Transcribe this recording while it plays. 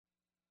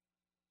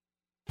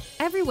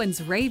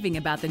Everyone's raving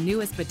about the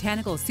newest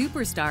botanical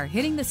superstar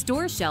hitting the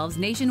store shelves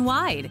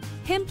nationwide.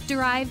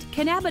 Hemp-derived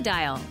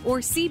cannabidiol,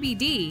 or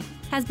CBD,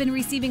 has been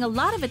receiving a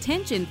lot of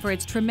attention for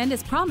its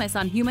tremendous promise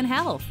on human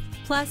health.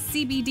 Plus,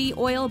 CBD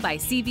Oil by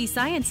CV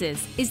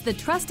Sciences is the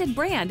trusted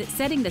brand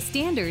setting the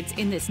standards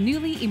in this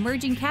newly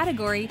emerging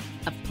category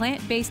of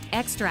plant-based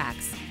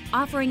extracts,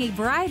 offering a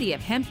variety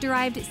of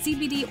hemp-derived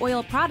CBD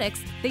oil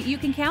products that you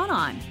can count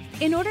on.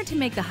 In order to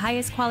make the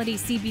highest quality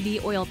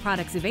CBD oil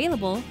products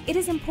available, it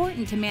is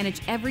important to manage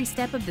every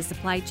step of the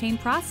supply chain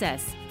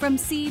process, from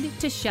seed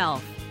to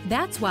shelf.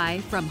 That's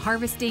why, from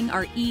harvesting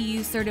our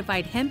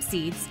EU-certified hemp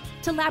seeds,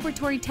 to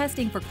laboratory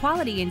testing for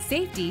quality and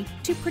safety,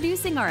 to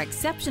producing our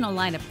exceptional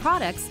line of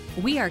products,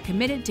 we are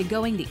committed to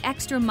going the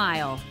extra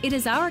mile. It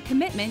is our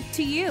commitment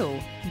to you.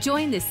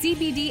 Join the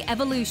CBD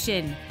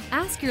evolution.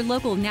 Ask your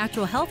local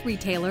natural health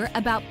retailer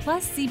about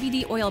Plus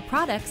CBD oil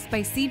products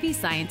by CV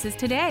Sciences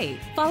today.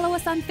 Follow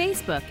us on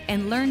Facebook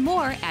and learn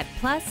more at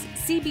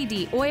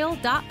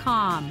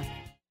pluscbdoil.com.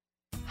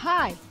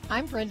 Hi,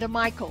 I'm Brenda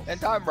Michaels.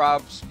 And I'm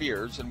Rob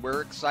Spears, and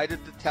we're excited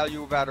to tell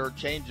you about our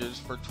changes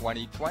for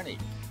 2020.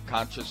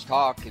 Conscious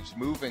Talk is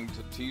moving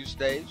to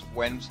Tuesdays,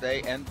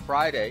 Wednesday, and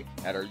Friday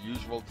at our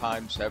usual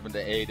time, 7 to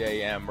 8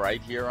 a.m. right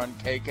here on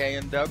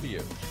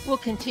KKNW. We'll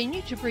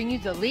continue to bring you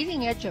the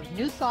leading edge of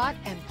new thought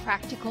and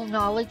practical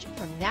knowledge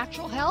from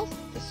natural health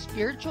to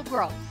spiritual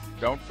growth.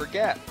 Don't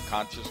forget,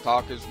 Conscious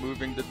Talk is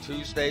moving to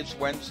Tuesdays,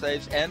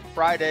 Wednesdays, and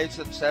Fridays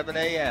at 7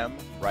 a.m.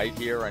 right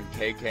here on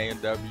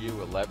KKNW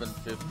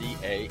 1150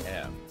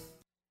 a.m.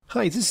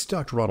 Hi, this is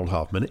Dr. Ronald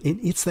Hoffman, and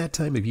it's that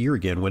time of year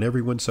again when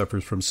everyone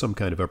suffers from some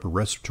kind of upper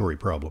respiratory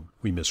problem.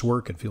 We miss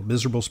work and feel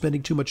miserable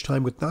spending too much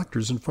time with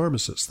doctors and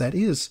pharmacists. That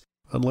is,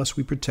 unless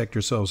we protect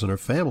ourselves and our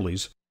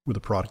families with a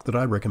product that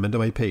I recommend to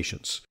my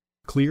patients,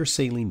 Xlear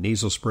Saline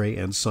Nasal Spray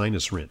and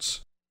Sinus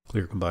Rinse.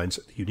 Xlear combines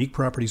the unique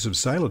properties of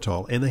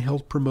xylitol and the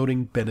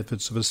health-promoting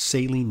benefits of a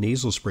saline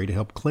nasal spray to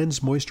help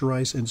cleanse,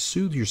 moisturize, and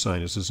soothe your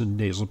sinuses and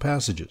nasal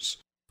passages.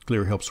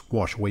 Xlear helps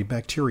wash away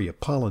bacteria,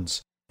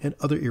 pollens, and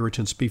other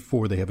irritants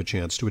before they have a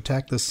chance to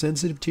attack the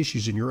sensitive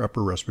tissues in your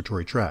upper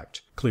respiratory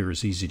tract. Xlear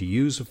is easy to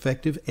use,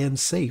 effective, and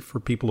safe for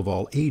people of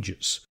all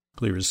ages.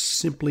 Xlear is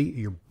simply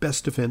your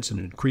best defense in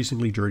an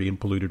increasingly dirty and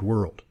polluted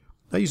world.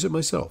 I use it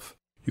myself.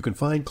 You can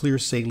find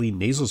Xlear Saline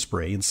Nasal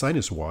Spray and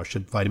Sinus Wash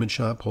at Vitamin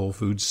Shoppe, Whole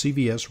Foods,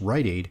 CVS,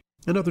 Rite Aid,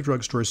 and other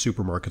drugstores,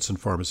 supermarkets, and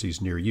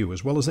pharmacies near you,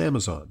 as well as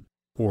Amazon.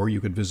 Or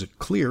you can visit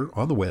Xlear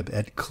on the web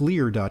at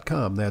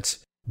xlear.com.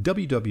 That's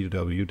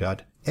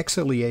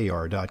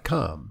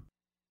www.xlear.com.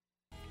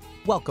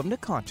 Welcome to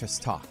Conscious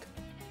Talk,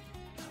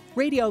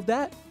 radio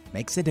that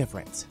makes a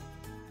difference.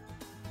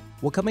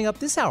 Well, coming up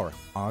this hour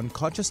on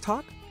Conscious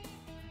Talk,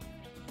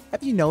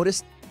 have you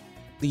noticed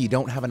that you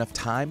don't have enough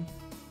time,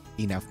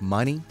 enough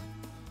money,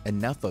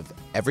 enough of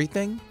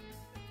everything?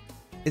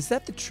 Is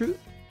that the truth?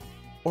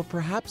 Or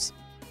perhaps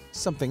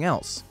something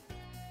else?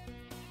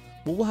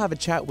 Well, we'll have a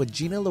chat with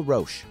Gina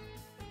LaRoche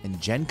and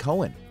Jen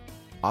Cohen,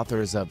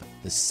 authors of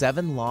The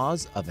 7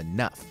 Laws of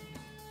Enough,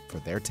 for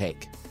their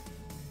take.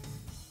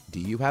 Do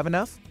you have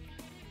enough?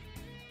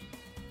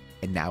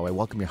 And now I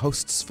welcome your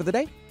hosts for the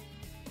day,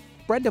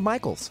 Brenda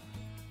Michaels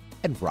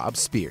and Rob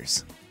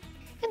Spears.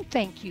 And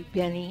thank you,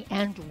 Benny,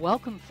 and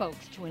welcome,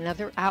 folks, to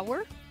another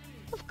hour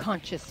of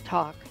Conscious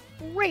Talk,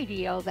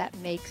 radio that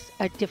makes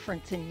a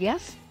difference. And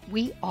yes,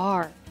 we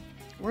are.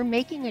 We're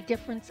making a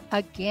difference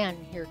again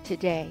here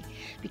today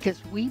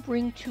because we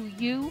bring to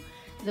you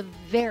the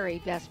very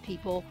best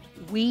people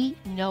we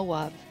know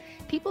of,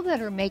 people that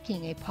are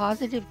making a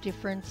positive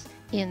difference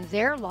in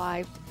their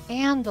lives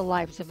and the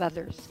lives of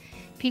others,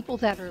 people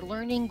that are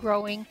learning,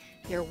 growing,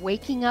 they're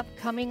waking up,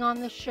 coming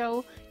on the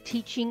show,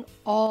 teaching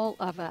all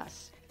of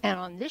us. And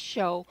on this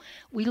show,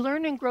 we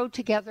learn and grow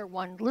together,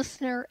 one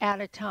listener at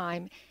a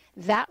time.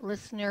 That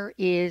listener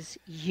is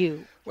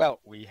you. Well,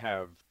 we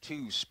have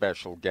two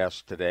special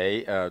guests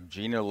today,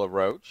 Gina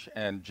LaRoche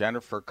and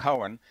Jennifer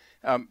Cohen.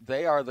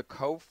 They are the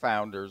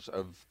co-founders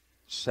of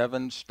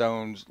Seven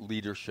Stones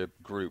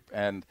Leadership Group,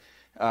 and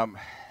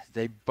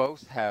they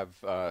both have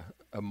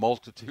a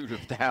multitude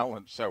of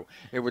talents, so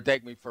it would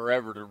take me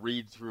forever to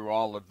read through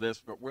all of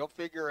this, but we'll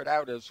figure it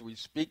out as we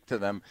speak to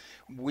them.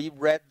 We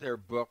read their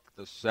book,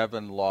 The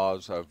 7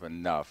 Laws of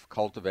Enough,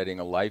 Cultivating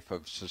a Life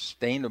of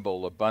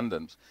Sustainable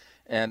Abundance,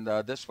 and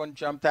this one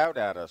jumped out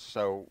at us,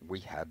 so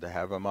we had to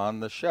have them on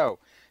the show.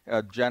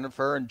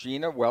 Jennifer and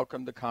Gina,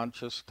 welcome to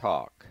Conscious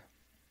Talk.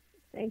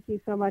 Thank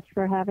you so much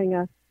for having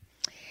us.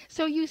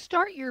 So you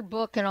start your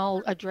book, and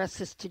I'll address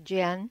this to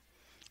Jen.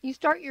 You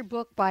start your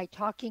book by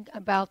talking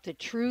about the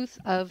truth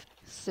of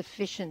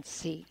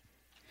sufficiency.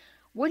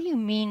 What do you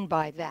mean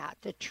by that,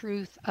 the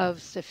truth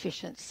of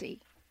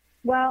sufficiency?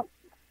 Well,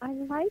 we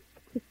like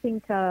to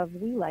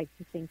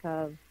think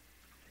of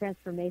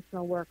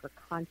transformational work or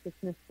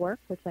consciousness work,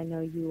 which I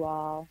know you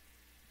all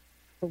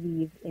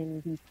believe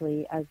in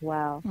deeply as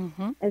well,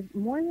 as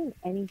more than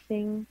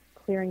anything,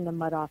 clearing the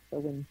mud off the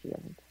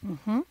windshield.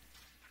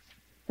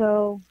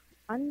 So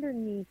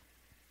underneath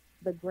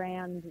the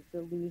grand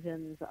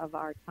delusions of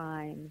our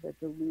time, the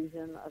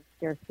delusion of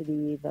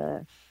scarcity,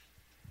 the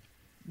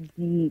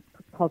deep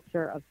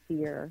culture of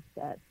fear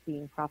that's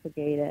being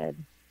propagated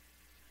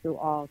through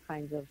all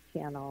kinds of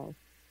channels.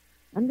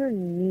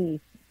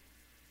 Underneath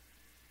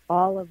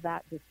all of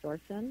that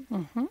distortion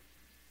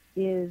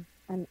is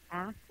an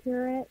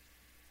accurate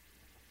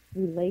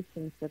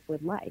relationship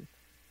with life.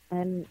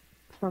 And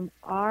from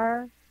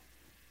our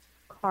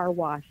car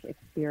wash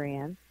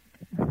experience,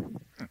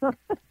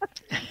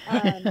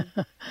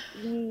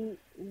 we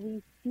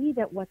see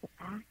that what's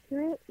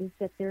accurate is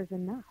that there's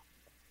enough.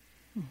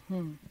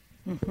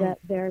 That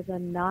there's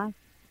enough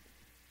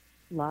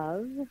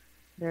love,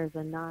 there's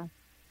enough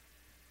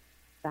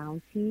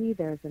bounty,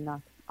 there's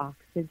enough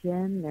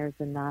oxygen, there's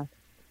enough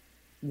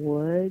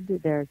wood,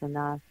 there's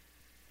enough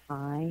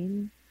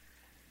time,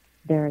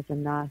 there's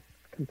enough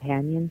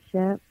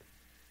companionship,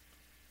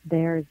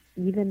 there's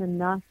even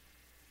enough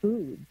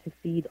food to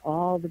feed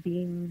all the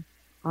beings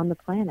on the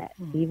planet,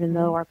 even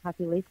though our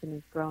population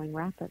is growing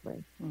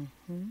rapidly.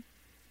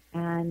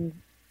 And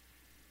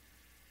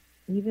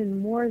even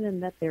more than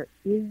that there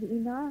is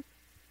enough,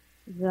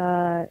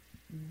 the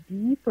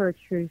deeper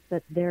truth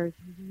that there's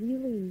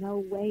really no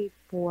way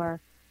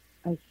for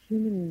a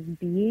human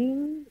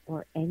being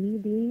or any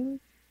being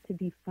to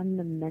be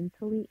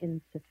fundamentally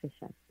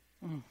insufficient.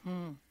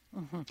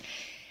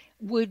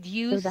 Would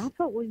you? So that's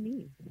what we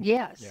mean.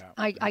 Yes, yeah.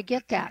 I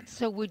get that.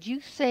 So would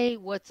you say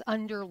what's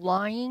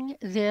underlying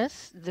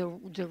this, the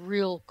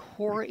real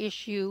core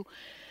issue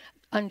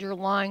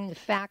underlying the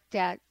fact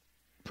that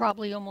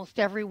probably almost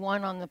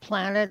everyone on the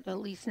planet, at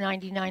least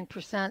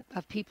 99%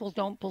 of people,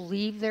 don't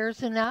believe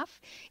there's enough?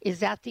 Is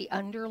that the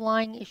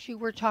underlying issue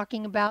we're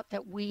talking about,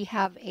 that we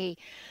have a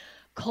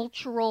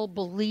cultural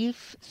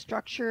belief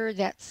structure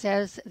that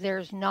says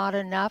there's not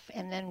enough,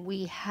 and then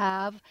we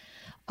have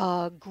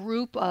a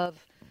group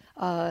of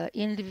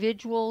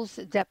individuals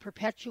that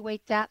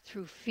perpetuate that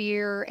through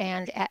fear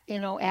and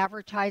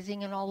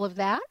advertising and all of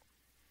that?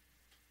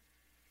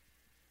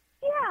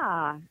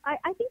 Yeah,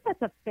 I think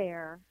that's a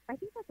fair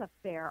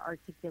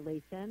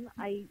articulation.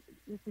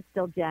 This is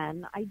still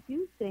Jen. I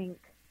do think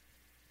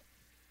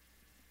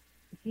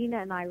Gina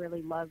and I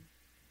really love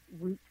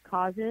root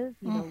causes,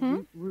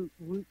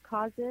 root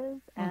causes,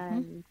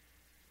 and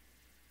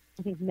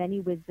I think many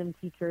wisdom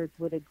teachers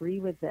would agree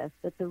with this,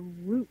 that the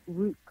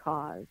root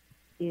cause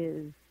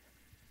is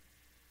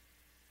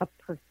a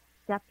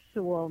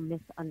perceptual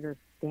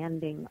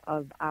misunderstanding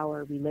of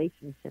our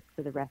relationship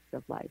to the rest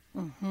of life.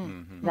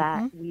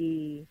 That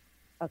we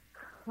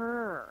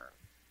occur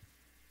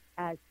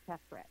as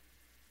separate,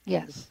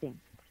 distinct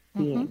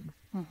beings.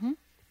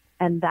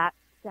 And that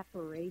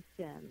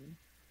separation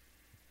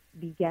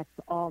begets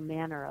all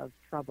manner of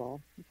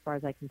trouble, as far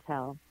as I can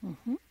tell.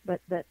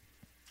 But that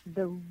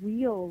the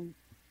real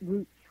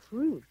root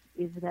truth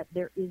is that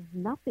there is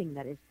nothing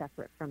that is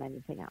separate from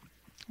anything else.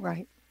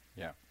 Right.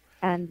 Yeah.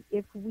 And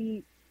if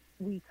we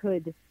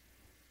could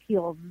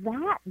peel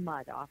that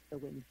mud off the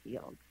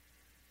windshield,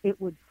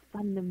 it would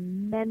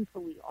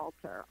fundamentally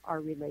alter our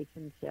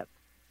relationship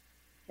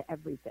to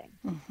everything.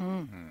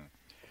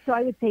 So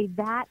I would say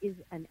that is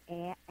an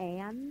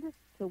and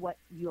to what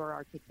your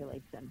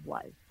articulation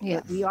was.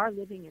 Yes. That we are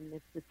living in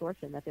this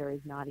distortion that there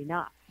is not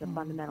enough. The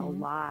fundamental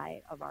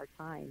lie of our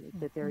time is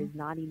that there is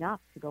not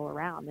enough to go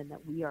around, and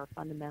that we are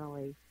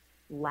fundamentally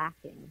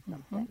lacking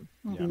something.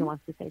 Gina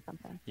wants to say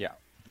something. Yeah.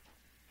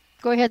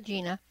 Go ahead,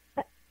 Gina.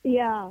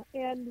 Yeah,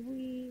 and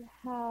we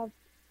have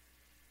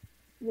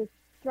this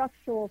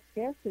structural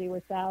scarcity where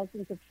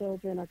thousands of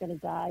children are going to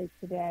die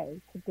today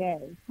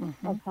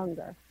of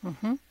hunger,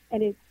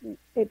 and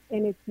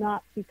it's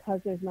not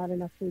because there's not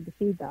enough food to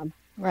feed them.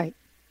 Right.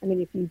 I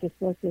mean, if you just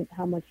looked at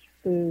how much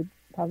food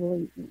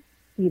probably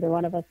either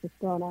one of us has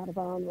thrown out of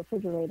our own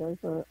refrigerators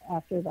or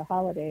after the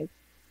holidays,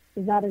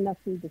 there's not enough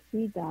food to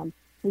feed them.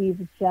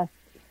 We've just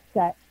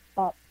set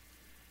up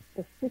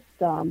the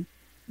system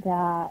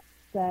that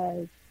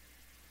says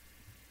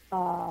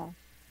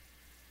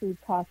food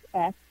costs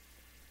X,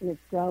 and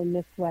it's grown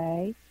this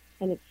way,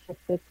 and it's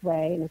shipped this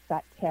way, and it's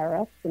got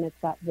tariffs, and it's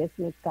got this,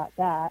 and it's got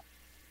that.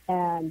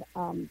 And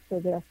so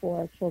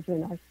therefore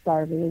children are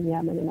starving in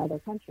Yemen and other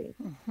countries.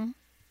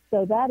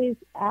 So that is,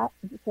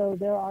 so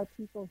there are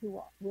people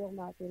who will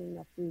not get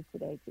enough food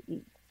today to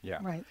eat. Yeah.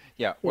 Right.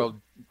 Yeah.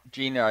 Well,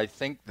 Gina, I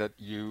think that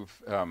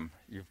you've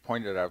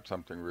pointed out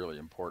something really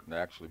important.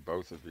 Actually,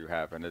 both of you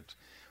have, and it's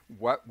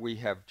what we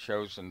have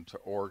chosen to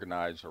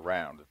organize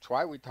around. It's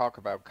why we talk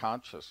about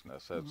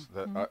consciousness. It's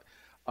the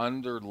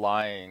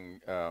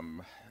underlying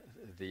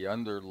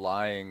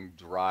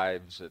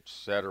drives,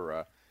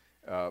 etc.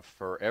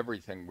 For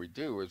everything we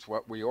do is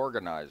what we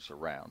organize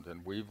around,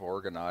 and we've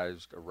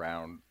organized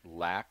around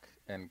lack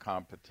and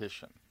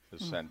competition,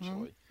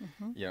 essentially.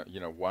 You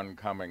know, one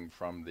coming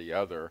from the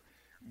other,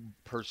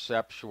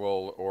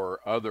 perceptual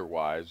or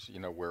otherwise. You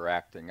know, we're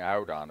acting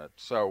out on it.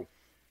 So,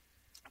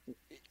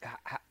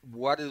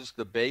 what is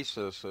the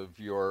basis of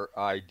your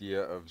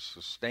idea of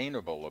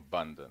sustainable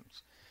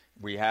abundance?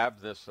 We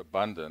have this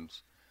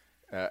abundance,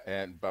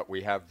 but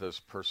we have this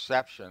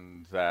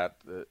perception that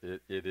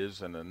it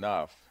isn't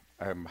enough.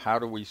 How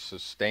do we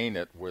sustain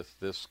it with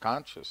this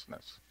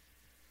consciousness?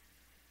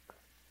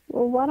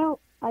 Well, why don't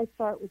I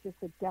start with just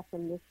a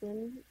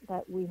definition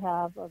that we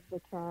have of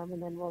the term,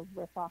 and then we'll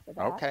riff off of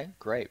that. Okay,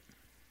 great.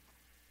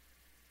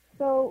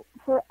 So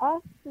for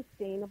us,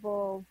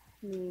 sustainable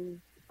means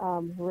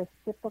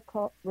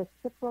reciprocal,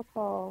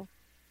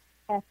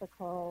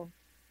 ethical,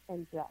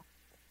 and just.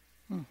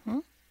 Mm-hmm.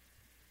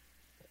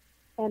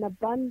 And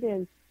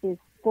abundance is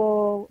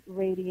full,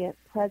 radiant,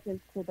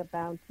 present to the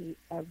bounty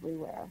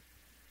everywhere.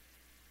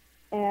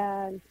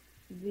 And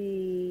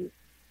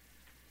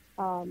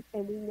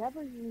and we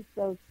never use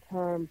those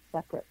terms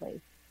separately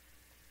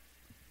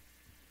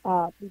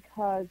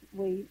because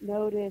we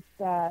notice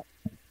that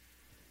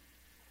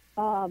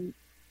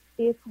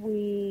if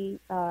we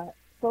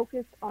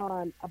focus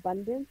on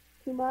abundance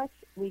too much,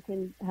 we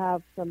can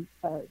have some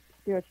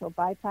spiritual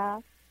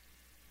bypass,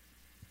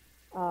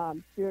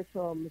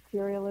 spiritual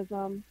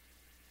materialism.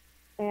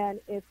 And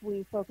if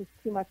we focus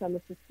too much on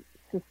the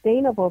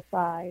sustainable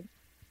side,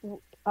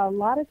 a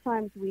lot of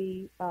times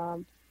we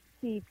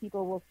see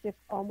people will shift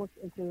almost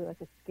into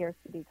like a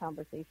scarcity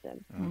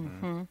conversation.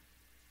 Mm-hmm.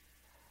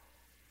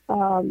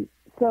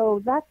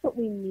 So that's what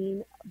we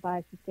mean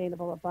by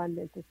sustainable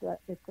abundance.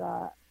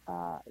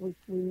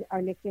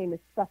 Our nickname is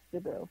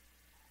Sustabu,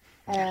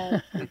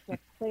 and it's a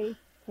place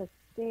to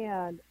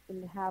stand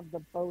and have the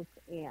both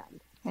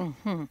and.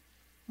 Mm-hmm.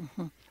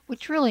 Mm-hmm.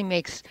 Which really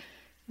makes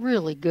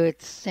really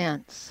good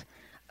sense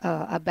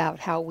about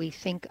how we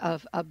think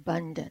of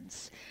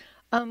abundance.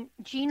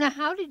 Gina,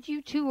 how did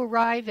you two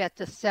arrive at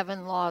the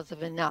 7 laws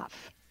of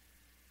enough?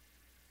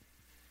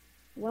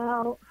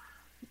 Well,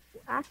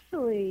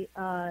 actually,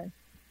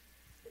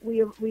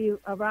 we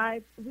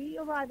arrive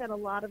at a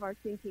lot of our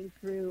thinking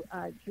through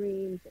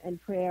dreams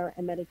and prayer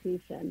and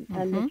meditation.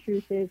 Mm-hmm. And the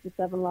truth is, the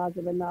 7 laws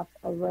of enough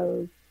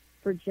arose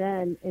for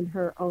Jen in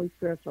her own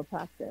spiritual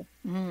practice.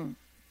 Mm.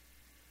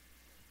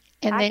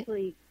 And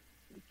actually,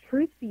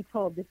 truth be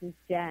told, this is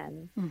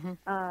Jen.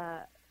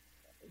 Mm-hmm.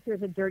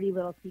 Here's a dirty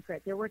little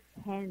secret. There were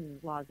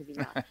 10 laws of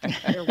enough.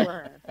 There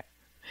were.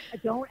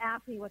 Don't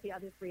ask me what the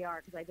other 3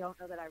 are, because I don't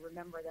know that I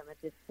remember them at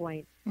this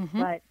point.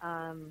 Mm-hmm. But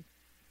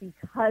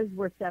because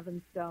we're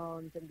 7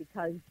 stones and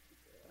because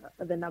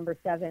of the number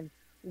 7,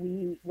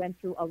 we went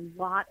through a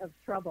lot of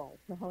trouble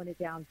to hone it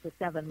down to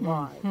 7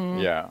 laws. Mm-hmm.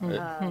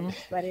 Yeah.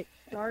 But it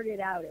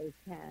started out as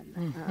 10.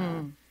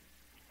 Mm-hmm.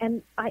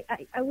 And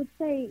I would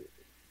say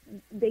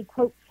they,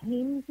 quote,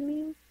 came to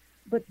me,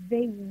 but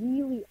they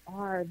really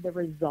are the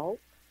result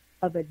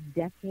of a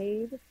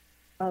decade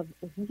of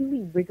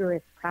really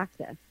rigorous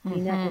practice. Mm-hmm.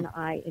 Nina and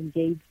I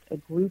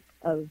we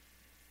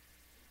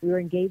were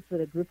engaged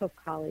with a group of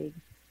colleagues.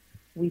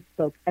 We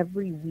spoke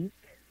every week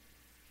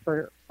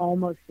for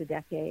almost a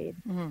decade,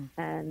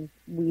 and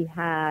we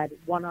had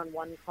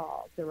one-on-one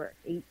calls. There were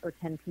 8 or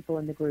 10 people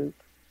in the group.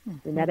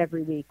 We met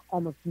every week.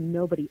 Almost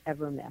nobody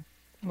ever missed.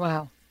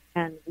 Wow.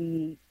 And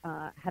we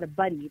had a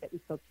buddy that we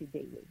spoke to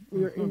daily.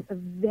 We were in a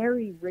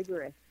very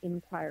rigorous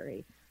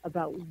inquiry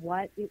about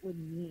what it would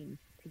mean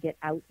to get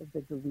out of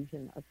the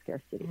delusion of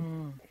scarcity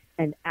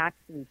and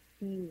actually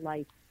see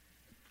life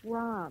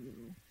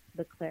from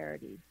the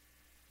clarity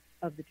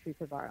of the truth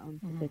of our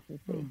own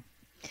sufficiency.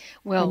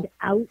 Well, and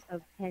out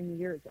of 10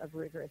 years of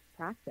rigorous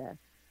practice,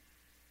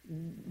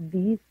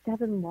 these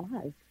 7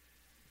 laws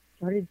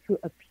started to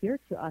appear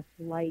to us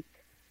like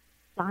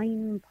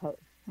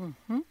signposts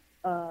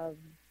of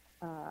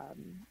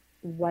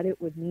what it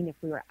would mean if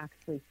we were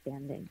actually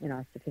standing in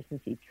our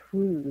sufficiency,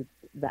 truths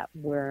that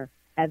were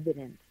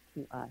evident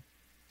to us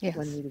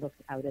when we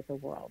looked out at the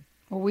world.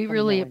 Well, we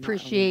really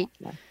appreciate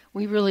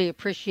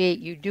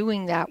you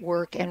doing that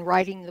work and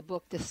writing the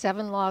book, The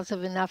 7 Laws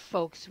of Enough,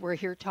 folks. We're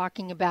here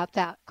talking about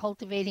that,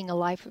 cultivating a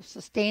life of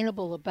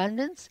sustainable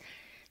abundance.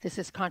 This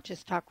is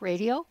Conscious Talk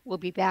Radio. We'll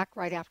be back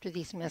right after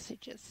these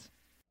messages.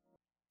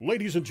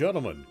 Ladies and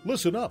gentlemen,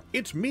 listen up.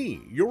 It's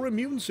me, your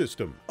immune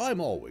system. I'm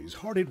always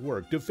hard at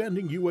work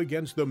defending you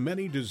against the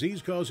many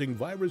disease-causing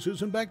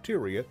viruses and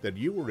bacteria that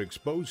you are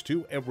exposed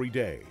to every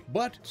day.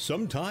 But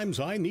sometimes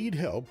I need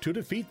help to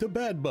defeat the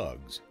bad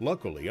bugs.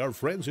 Luckily, our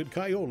friends at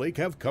Kyolic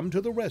have come to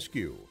the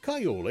rescue.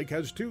 Kyolic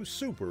has 2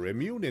 super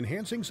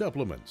immune-enhancing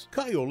supplements,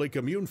 Kyolic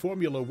Immune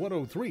Formula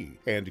 103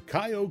 and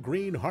Kyo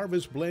Green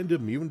Harvest Blend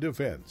Immune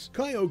Defense.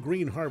 Kyo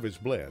Green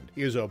Harvest Blend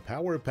is a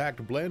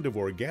power-packed blend of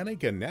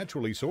organic and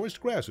naturally sourced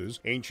grasses,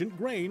 ancient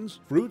grains,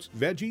 fruits,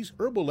 veggies,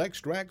 herbal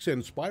extracts,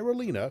 and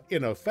spirulina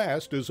in a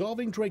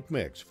fast-dissolving drink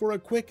mix for a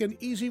quick and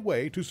easy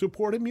way to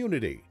support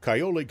immunity.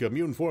 Kyolic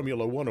Immune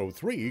Formula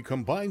 103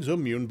 combines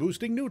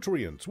immune-boosting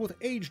nutrients with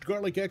aged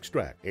garlic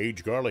extract.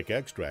 Aged garlic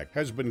extract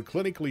has been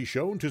clinically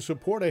shown to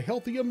support a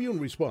healthy immune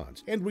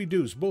response and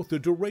reduce both the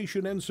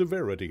duration and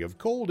severity of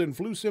cold and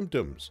flu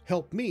symptoms.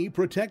 Help me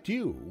protect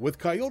you with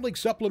Kyolic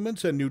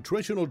supplements and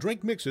nutritional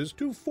drink mixes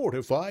to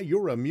fortify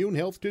your immune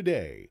health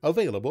today.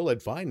 Available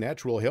at fine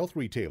natural health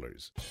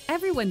retailers.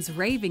 Everyone's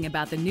raving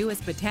about the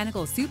newest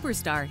botanical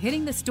superstar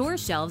hitting the store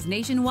shelves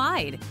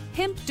nationwide.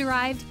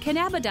 Hemp-derived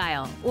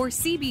cannabidiol, or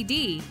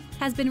CBD,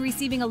 has been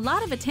receiving a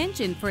lot of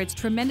attention for its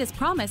tremendous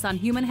promise on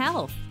human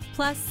health.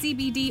 Plus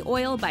CBD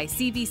Oil by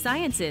CV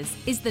Sciences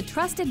is the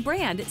trusted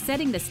brand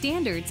setting the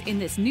standards in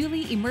this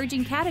newly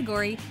emerging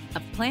category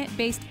of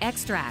plant-based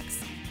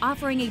extracts,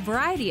 offering a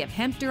variety of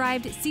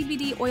hemp-derived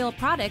CBD oil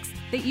products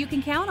that you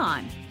can count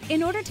on.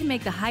 In order to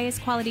make the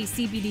highest quality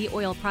CBD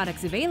oil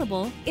products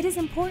available, it is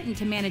important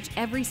to manage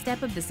every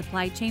step of the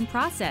supply chain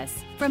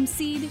process, from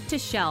seed to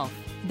shelf.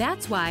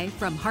 That's why,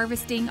 from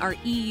harvesting our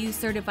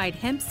EU-certified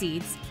hemp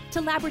seeds, to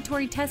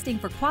laboratory testing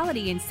for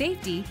quality and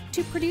safety,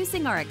 to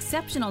producing our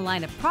exceptional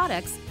line of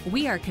products,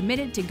 we are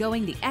committed to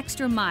going the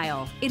extra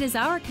mile. It is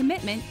our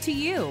commitment to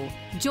you.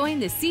 Join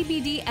the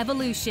CBD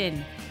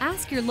evolution.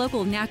 Ask your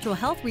local natural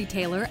health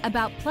retailer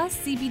about Plus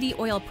CBD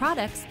oil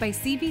products by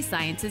CV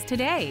Sciences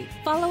today.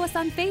 Follow us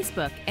on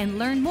Facebook and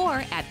learn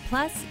more at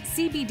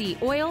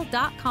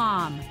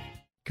pluscbdoil.com.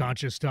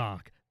 Conscious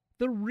Talk,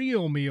 the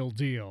real meal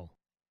deal.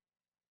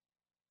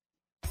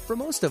 For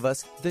most of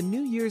us, the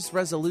New Year's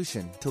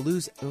resolution to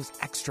lose those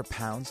extra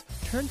pounds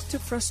turns to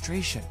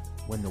frustration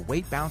when the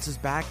weight bounces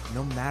back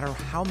no matter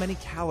how many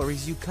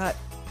calories you cut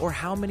or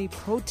how many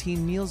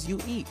protein meals you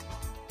eat.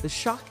 The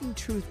shocking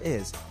truth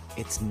is,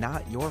 it's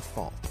not your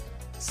fault.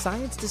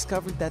 Science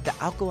discovered that the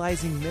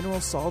alkalizing mineral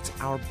salts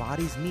our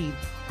bodies need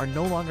are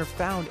no longer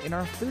found in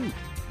our food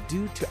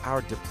due to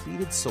our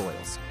depleted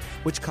soils,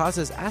 which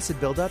causes acid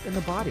buildup in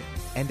the body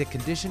and a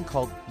condition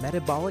called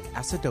metabolic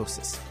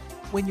acidosis.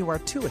 When you are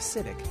too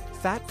acidic,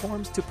 fat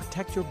forms to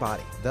protect your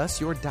body. Thus,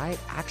 your diet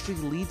actually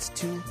leads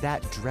to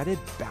that dreaded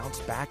bounce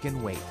back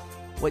in weight.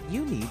 What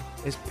you need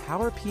is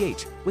Power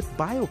pH with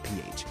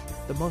BioPH,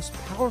 the most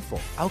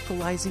powerful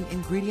alkalizing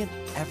ingredient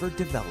ever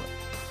developed.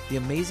 The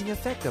amazing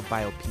effect of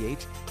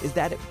BioPH is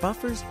that it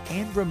buffers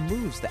and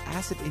removes the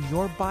acid in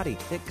your body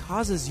that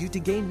causes you to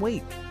gain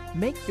weight.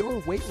 Make your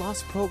weight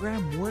loss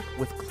program work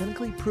with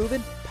clinically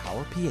proven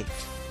Power pH.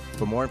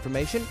 For more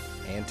information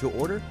and to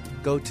order,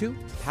 go to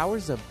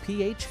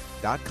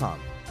powersofph.com.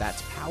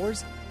 That's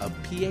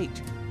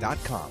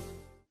powersofph.com.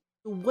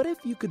 What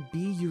if you could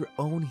be your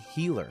own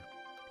healer?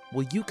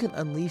 Well, you can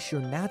unleash your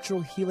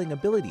natural healing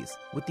abilities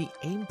with the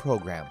AIM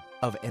program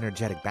of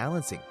energetic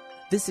balancing.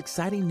 This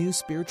exciting new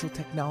spiritual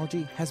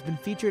technology has been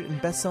featured in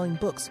best-selling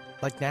books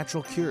like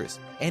Natural Cures,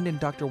 and in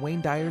Dr.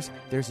 Wayne Dyer's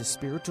There's a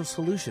Spiritual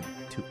Solution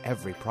to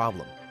Every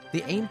Problem.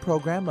 The AIM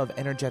program of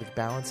energetic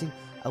balancing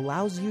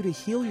allows you to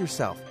heal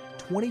yourself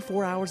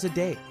 24 hours a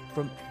day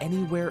from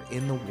anywhere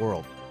in the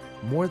world.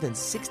 More than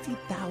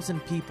 60,000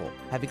 people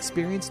have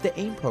experienced the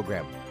AIM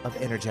program of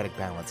energetic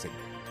balancing.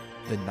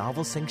 The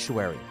novel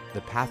Sanctuary,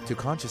 The Path to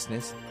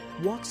Consciousness,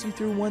 walks you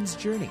through one's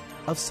journey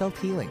of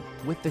self-healing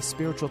with this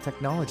spiritual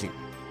technology.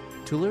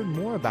 To learn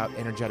more about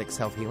energetic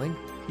self-healing,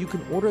 you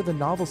can order the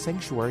novel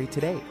Sanctuary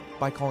today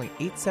by calling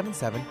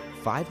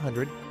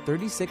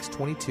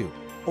 877-500-3622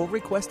 or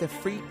request a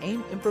free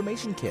AIM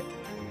information kit.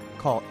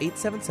 Call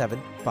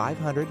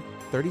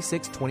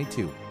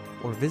 877-500-3622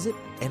 or visit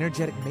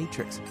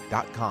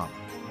energeticmatrix.com.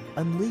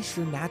 Unleash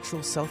your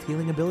natural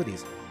self-healing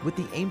abilities with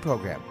the AIM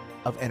program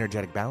of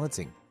energetic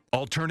balancing.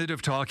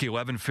 Alternative Talk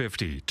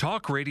 1150,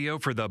 talk radio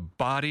for the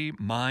body,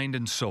 mind,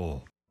 and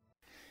soul.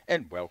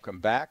 And welcome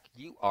back.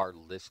 You are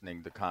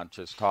listening to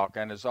Conscious Talk.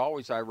 And as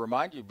always, I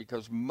remind you,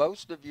 because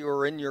most of you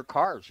are in your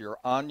cars, you're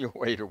on your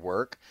way to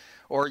work,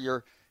 or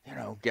you're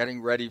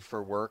getting ready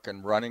for work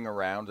and running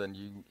around, and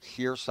you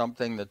hear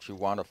something that you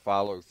want to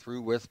follow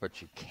through with,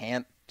 but you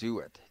can't do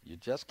it. You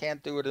just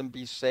can't do it and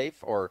be safe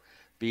or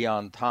be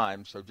on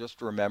time. So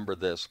just remember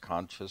this,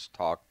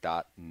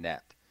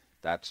 conscioustalk.net.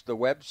 That's the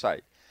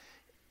website.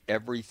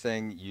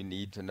 Everything you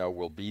need to know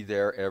will be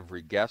there.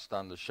 Every guest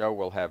on the show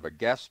will have a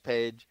guest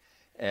page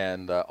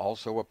and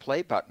also a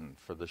play button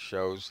for the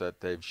shows that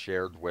they've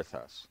shared with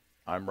us.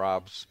 I'm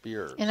Rob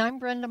Spears. And I'm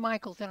Brenda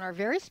Michaels, and our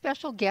very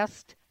special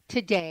guest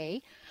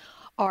today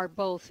are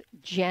both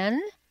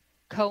Jen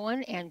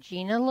Cohen and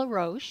Gina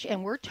LaRoche,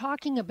 and we're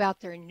talking about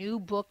their new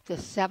book, The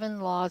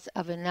 7 Laws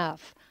of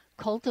Enough,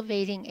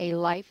 Cultivating a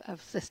Life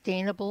of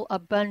Sustainable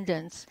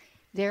Abundance.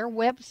 Their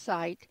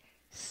website,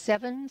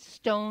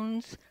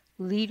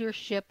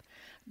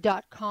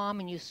 7stonesleadership.com,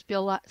 and you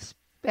spell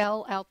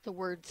out the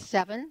word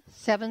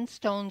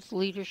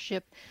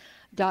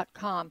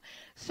 7stonesleadership.com.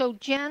 So,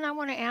 Jen, I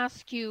want to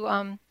ask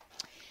you,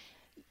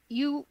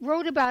 you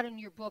wrote about in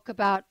your book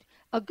about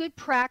a good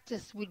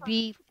practice would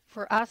be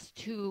for us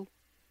to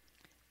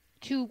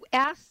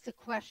ask the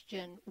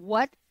question,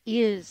 what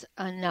is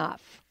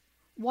enough?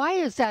 Why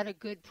is that a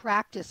good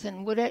practice,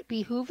 and would it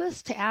behoove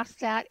us to ask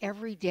that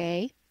every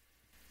day?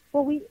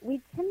 Well,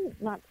 we tend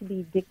not to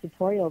be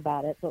dictatorial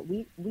about it, but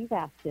we've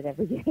asked it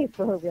every day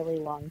for a really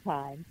long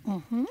time.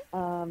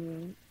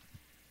 Mm-hmm.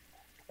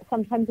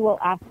 Sometimes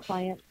we'll ask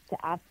clients to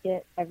ask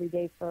it every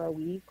day for a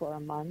week or a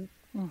month.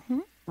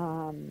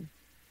 Mm-hmm.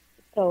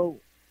 So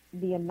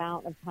the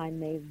amount of time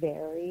may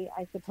vary,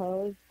 I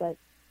suppose, but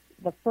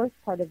the first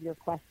part of your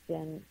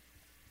question,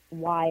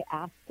 why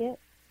ask it,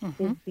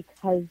 is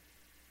because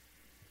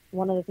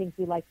one of the things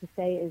we like to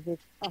say is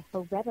it's a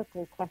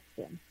heretical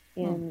question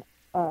in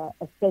a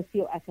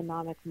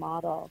socioeconomic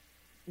model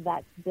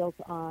that's built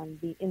on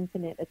the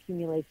infinite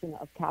accumulation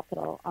of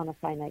capital on a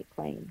finite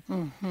plane.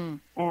 Mm-hmm.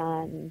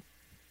 And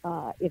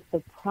if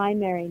the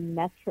primary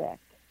metric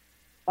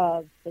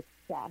of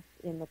success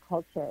in the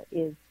culture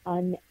is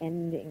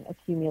unending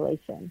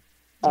accumulation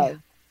of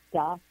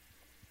stuff,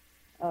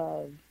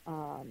 of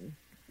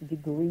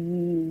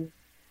degrees,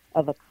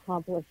 of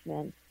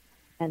accomplishments,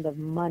 and of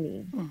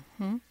money,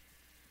 mm-hmm.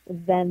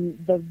 then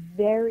the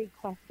very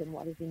question,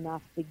 what is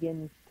enough,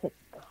 begins to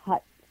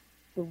cut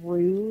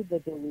through the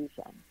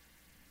delusion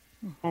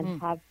Mm-hmm.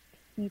 and have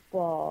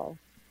people,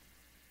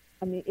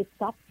 it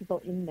stops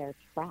people in their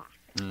tracks.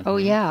 Mm-hmm. Oh,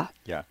 yeah.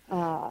 Yeah.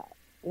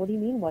 What do you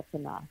mean, what's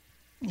enough?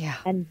 Yeah.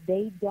 And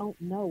they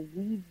don't know.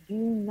 We do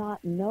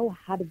not know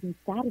how to be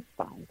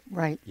satisfied.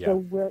 Right. Yeah. So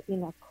we're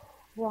in a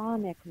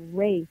chronic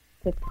race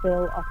to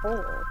fill a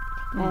hole.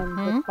 And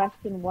the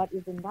question, what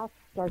is enough,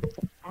 starts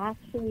to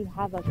actually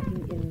have us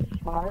be in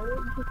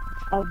charge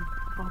of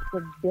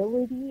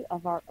possibility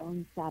of our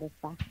own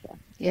satisfaction.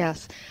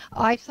 Yes.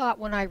 I thought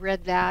when I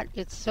read that,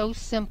 it's so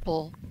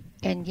simple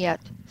and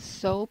yet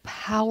so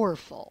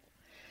powerful.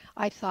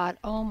 I thought,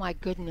 oh my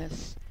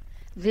goodness,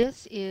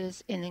 this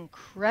is an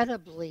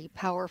incredibly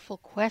powerful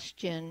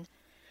question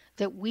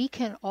that we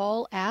can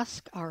all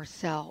ask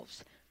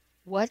ourselves.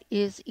 What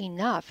is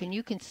enough? And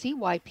you can see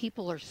why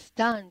people are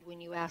stunned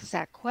when you ask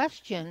that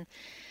question,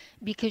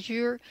 because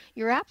you're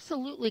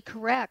absolutely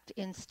correct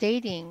in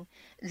stating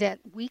that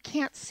we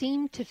can't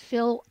seem to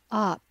fill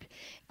up.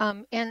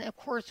 And of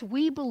course,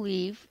 we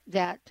believe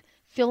that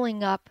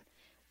filling up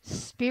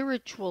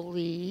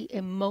spiritually,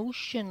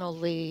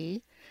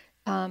 emotionally,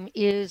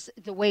 is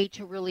the way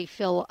to really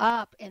fill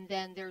up, and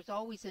then there's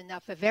always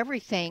enough of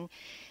everything.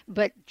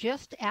 But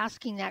just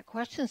asking that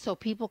question so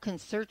people can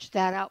search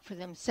that out for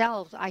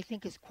themselves, I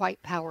think is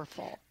quite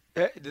powerful.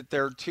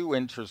 There are two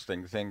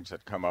interesting things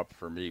that come up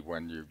for me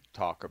when you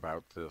talk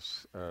about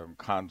this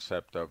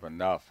concept of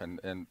enough.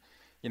 And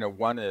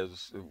one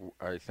is,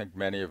 I think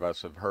many of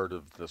us have heard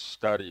of the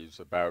studies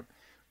about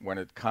when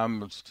it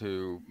comes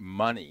to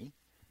money,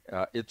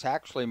 it's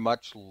actually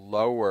much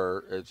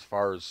lower as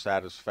far as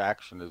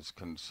satisfaction is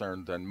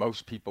concerned than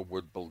most people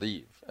would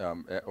believe,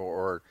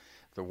 or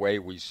the way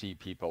we see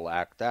people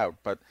act out.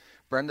 But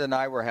Brenda and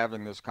I were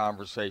having this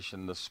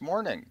conversation this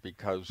morning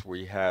because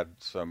we had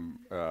some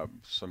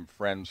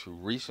friends who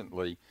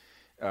recently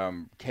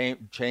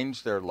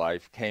changed their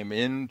life, came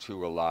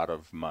into a lot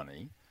of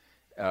money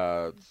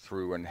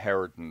through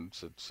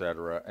inheritance,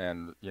 etc.,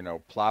 and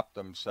plopped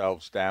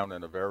themselves down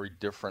in a very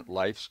different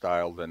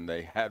lifestyle than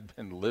they had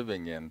been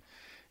living in,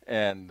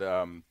 and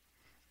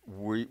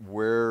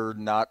we're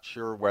not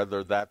sure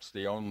whether that's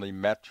the only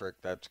metric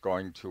that's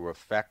going to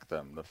affect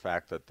them. The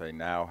fact that they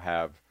now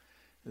have,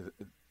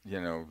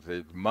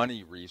 the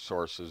money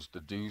resources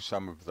to do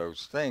some of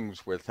those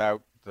things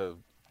without the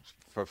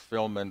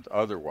fulfillment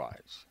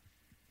otherwise.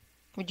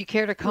 Would you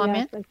care to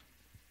comment?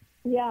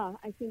 Yes,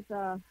 I think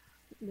the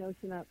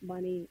notion that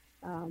money,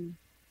 some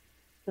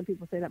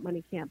people say that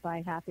money can't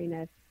buy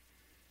happiness.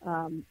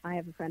 I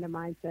have a friend of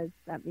mine says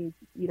that means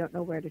you don't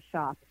know where to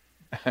shop.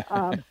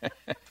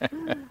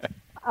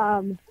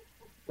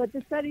 But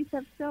the studies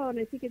have shown,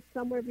 I think it's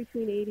somewhere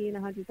between $80,000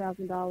 and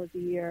 $100,000 a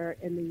year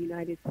in the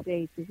United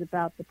States is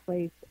about the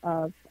place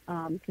of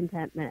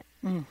contentment.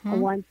 Mm-hmm.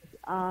 Once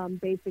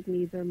basic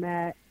needs are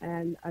met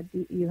and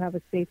you have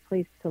a safe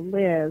place to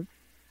live,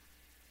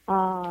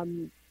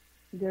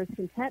 there's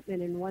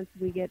contentment, and once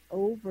we get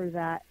over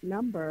that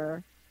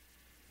number,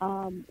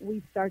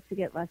 we start to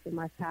get less and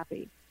less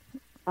happy,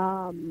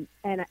 and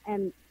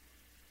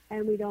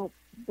we don't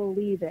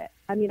believe it.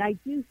 I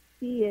do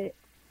see it.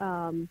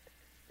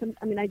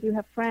 I do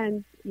have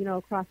friends,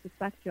 across the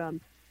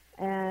spectrum,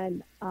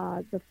 and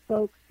the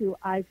folks who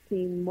I've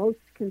seen most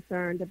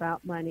concerned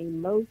about money,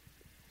 most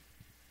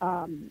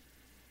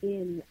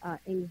in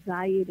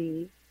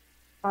anxiety,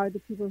 are the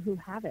people who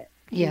have it.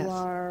 Yes. Who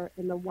are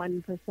in the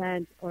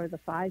 1% or the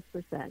 5%,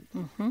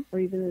 mm-hmm. or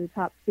even in the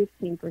top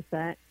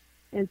 15%.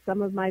 And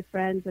some of my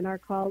friends and our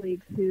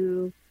colleagues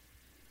who,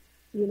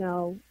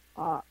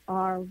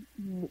 are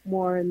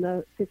more in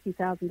the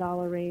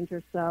 $50,000 range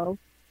or so,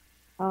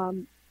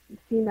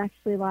 seem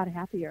actually a lot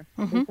happier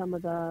mm-hmm. than some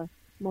of the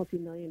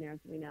multimillionaires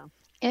we know.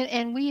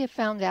 And we have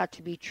found that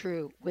to be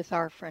true with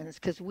our friends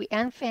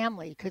and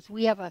family, because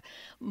we have a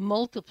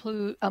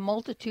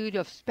multitude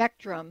of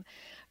spectrum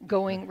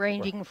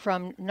ranging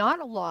from not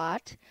a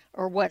lot,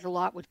 or what a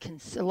lot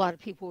of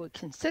people would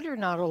consider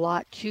not a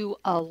lot, to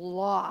a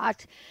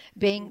lot,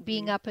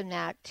 being up in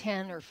that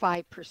 10 or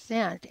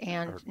 5%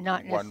 and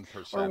not 1%,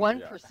 or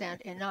 1%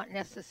 and not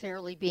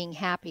necessarily being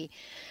happy.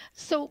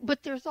 So,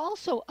 but there's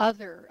also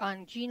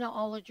Gina,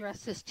 I'll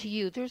address this to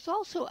you. There's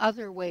also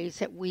other ways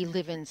that we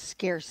live in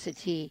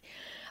scarcity.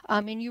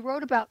 And you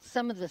wrote about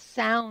some of the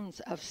sounds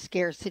of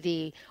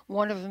scarcity,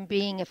 one of them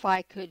being, if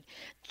I could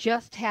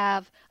just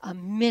have a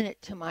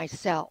minute to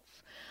myself.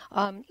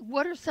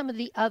 What are some of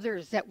the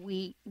others that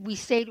we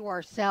say to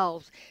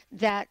ourselves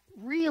that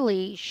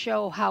really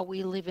show how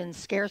we live in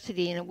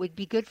scarcity, and it would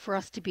be good for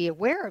us to be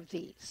aware of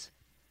these?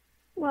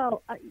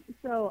 Well,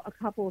 so a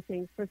couple of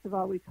things. First of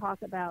all, we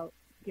talk about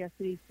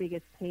scarcity's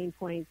biggest pain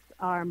points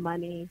are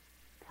money,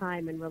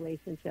 time, and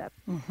relationships.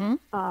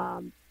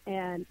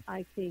 And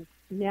I think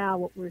now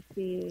what we're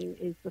seeing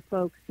is the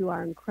folks who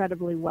are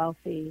incredibly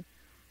wealthy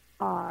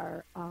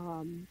are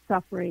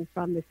suffering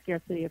from the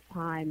scarcity of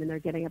time, and they're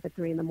getting up at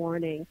 3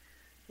 a.m.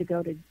 to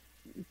go to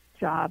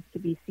jobs to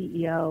be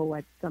CEO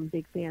at some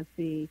big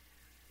fancy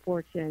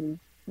Fortune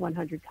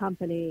 100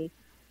 company,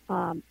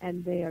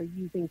 and they are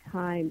using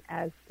time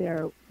as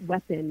their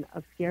weapon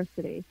of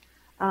scarcity.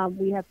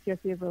 We have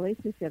scarcity of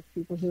relationships,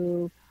 people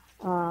who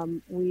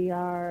we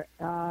are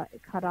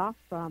cut off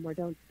from or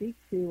don't speak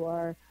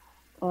to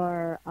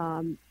or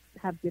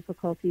have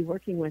difficulty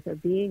working with or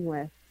being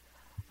with.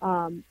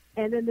 And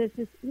then there's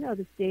this,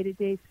 this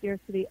day-to-day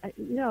scarcity.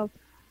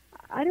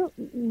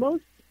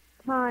 Most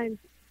times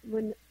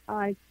when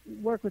I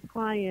work with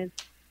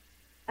clients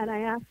and I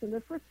ask them,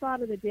 the first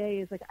thought of the day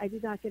is like, I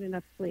did not get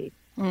enough sleep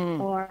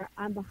or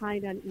I'm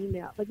behind on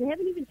email. Like they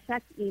haven't even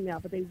checked email,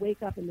 but they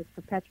wake up in this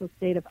perpetual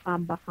state of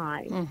I'm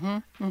behind.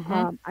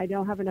 I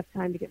don't have enough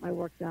time to get my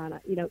work done.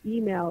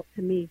 Email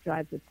to me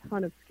drives a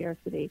ton of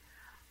scarcity.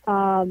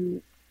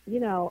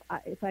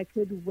 If I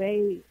could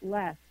weigh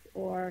less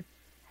or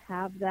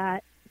have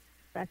that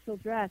special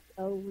dress,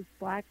 it was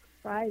Black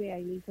Friday,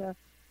 I need to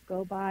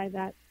go buy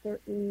that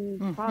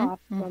certain top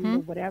from the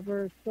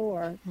whatever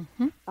store.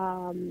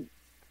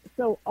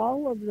 So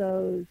all of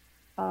those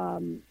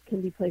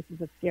can be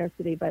places of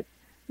scarcity, but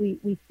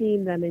we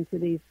theme them into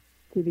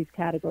these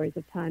categories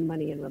of time,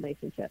 money, and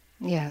relationships.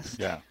 Yes.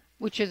 Yeah.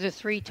 Which are the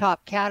 3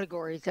 top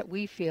categories that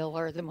we feel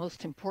are the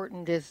most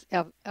important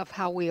of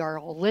how we are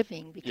all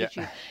living, because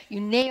you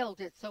nailed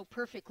it so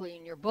perfectly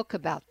in your book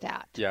about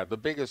that. Yeah, the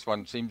biggest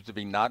one seems to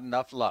be not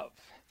enough love.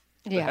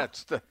 Yeah.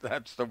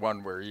 That's the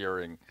one we're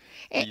hearing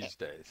these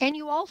days. And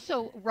you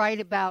also write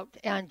about,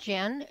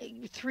 Jen,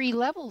 3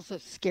 levels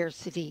of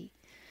scarcity.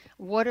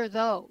 What are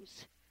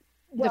those?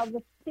 Well,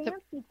 the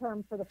fancy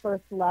term for the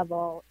first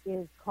level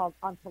is called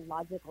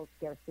ontological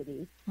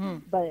scarcity,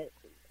 but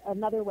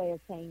another way of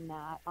saying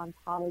that,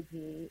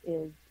 ontology,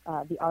 is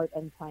the art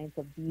and science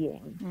of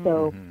being.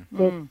 So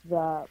it's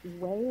the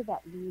way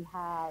that we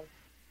have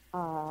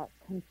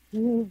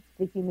confused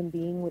the human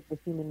being with the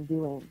human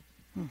doing,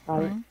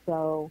 right?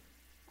 So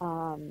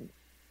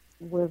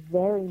we're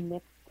very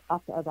mixed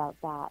up about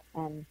that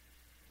and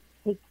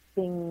take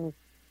things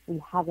we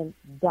haven't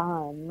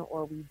done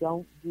or we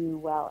don't do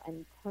well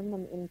and turn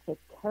them into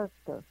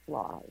character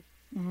flaws.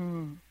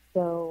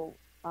 So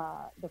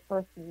the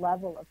first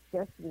level of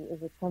scarcity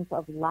is a sense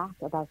of lack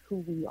about who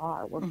we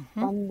are. We're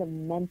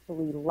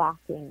fundamentally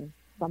lacking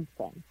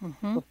something.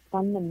 We're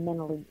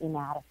fundamentally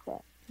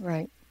inadequate.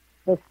 Right.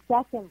 The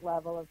second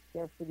level of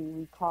scarcity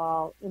we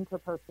call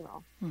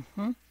interpersonal.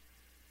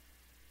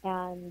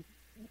 And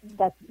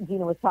that's,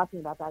 Gina was talking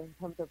about that in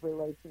terms of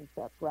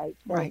relationship, right?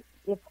 So right.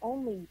 If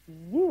only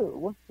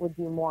you would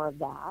do more of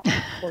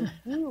that, or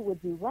you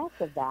would do less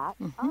of that,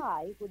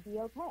 I would be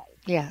okay.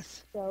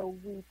 Yes. So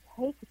we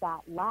take that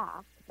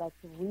lack, that's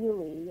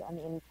really an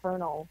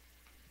internal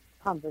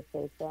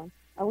conversation,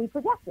 and we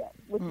project it,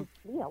 which is,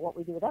 what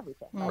we do with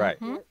everything. Right.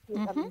 I mean,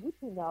 you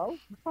two know.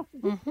 You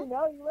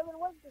live and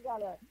work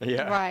together.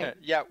 Yeah. Right.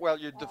 Yeah. Well,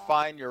 you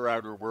define your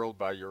outer world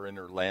by your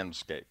inner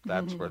landscape.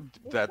 That's what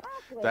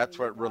that's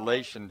what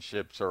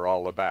relationships are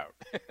all about.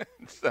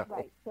 So.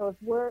 Right. So if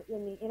we're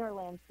in the inner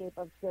landscape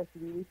of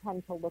scarcity, we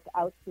tend to look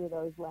out through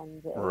those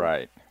lenses.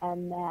 Right.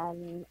 And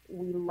then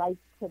we like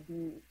to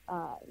be,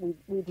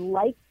 we'd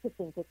like to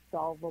think it's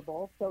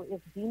solvable. So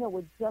if Gina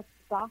would just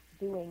stop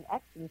doing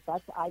X and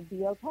such, I'd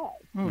be okay.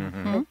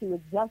 If she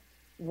would just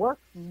work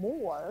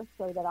more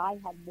so that I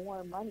had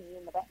more money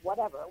in the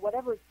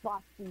whatever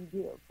thoughts we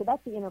do. So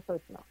that's the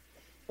interpersonal.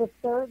 The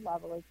third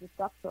level is the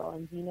structural,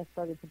 and Gina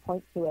started to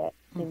point to it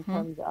in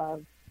terms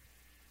of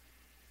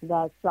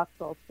the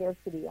structural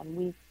scarcity. And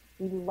we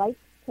like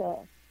to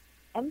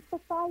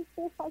emphasize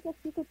this, I guess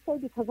you could say,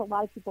 because a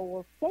lot of people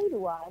will say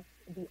to us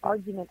the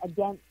argument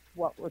against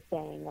what we're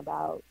saying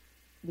about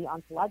the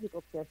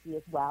ontological scarcity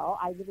is, well,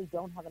 I really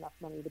don't have enough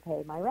money to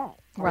pay my rent.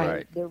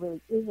 Right. There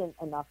really isn't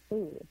enough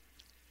food.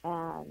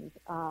 And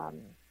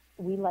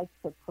we like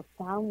to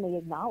profoundly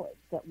acknowledge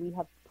that we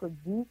have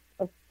produced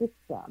a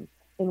system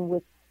in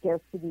which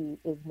scarcity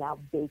is now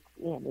baked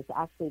in. It's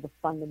actually the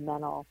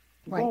fundamental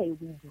way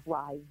we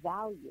drive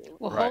value.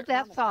 Well, hold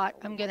that thought.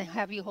 I'm going to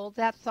have you hold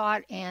that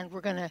thought, and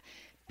we're going to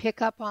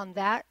pick up on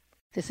that.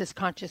 This is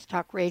Conscious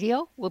Talk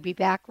Radio. We'll be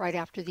back right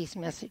after these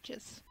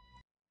messages.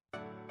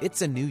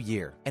 It's a new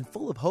year and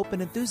full of hope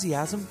and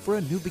enthusiasm for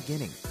a new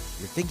beginning.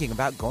 You're thinking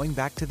about going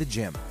back to the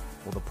gym.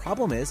 Well, the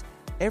problem is,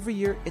 every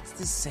year it's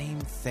the same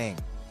thing.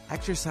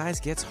 Exercise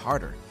gets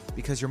harder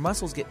because your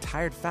muscles get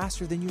tired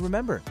faster than you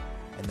remember.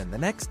 And then the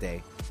next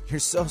day,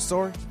 you're so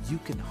sore you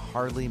can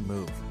hardly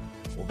move.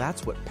 Well,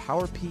 that's what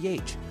Power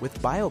pH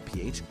with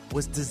BioPH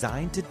was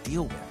designed to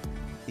deal with.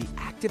 The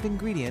active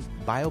ingredient,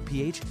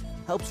 BioPH,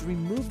 helps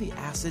remove the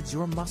acids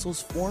your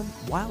muscles form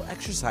while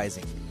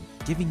exercising,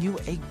 giving you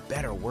a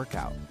better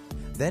workout.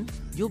 Then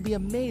you'll be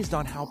amazed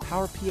on how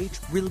Power pH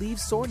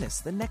relieves soreness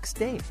the next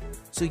day,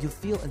 so you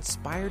feel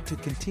inspired to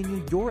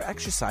continue your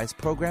exercise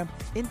program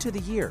into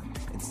the year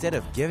instead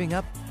of giving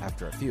up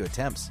after a few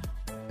attempts.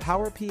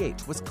 Power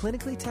pH was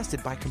clinically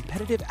tested by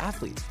competitive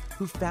athletes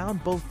who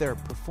found both their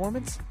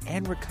performance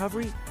and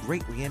recovery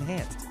greatly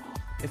enhanced.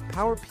 If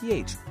Power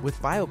pH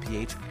with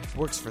BioPH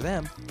works for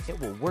them, it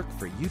will work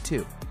for you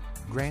too.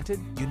 Granted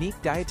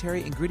unique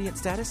dietary ingredient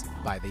status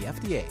by the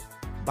FDA.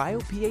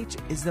 BioPH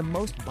is the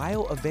most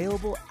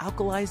bioavailable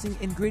alkalizing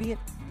ingredient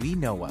we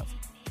know of.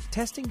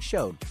 Testing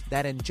showed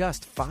that in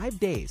just 5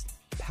 days,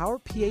 Power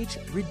pH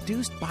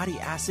reduced body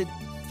acid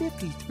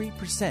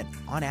 53%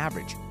 on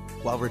average,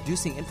 while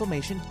reducing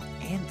inflammation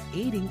and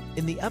aiding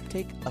in the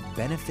uptake of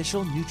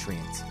beneficial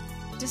nutrients.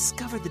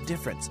 Discover the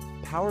difference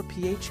Power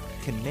pH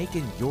can make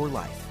in your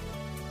life.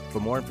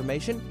 For more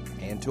information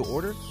and to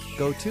order,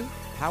 go to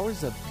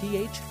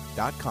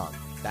powersofph.com.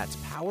 That's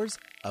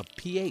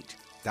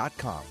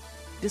powersofph.com.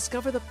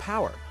 Discover the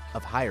power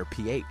of higher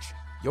pH.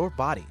 Your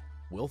body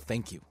will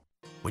thank you.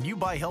 When you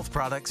buy health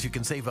products, you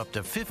can save up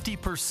to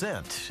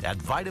 50% at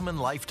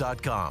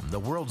vitaminlife.com, the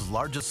world's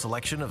largest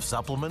selection of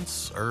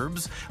supplements,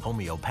 herbs,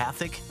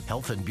 homeopathic,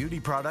 health and beauty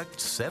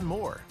products, and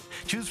more.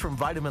 Choose from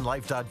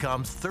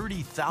vitaminlife.com's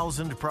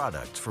 30,000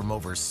 products from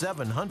over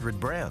 700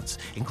 brands,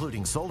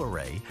 including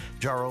Solaray,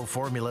 Jarrow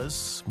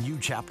Formulas, New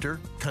Chapter,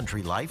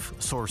 Country Life,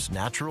 Source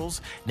Naturals,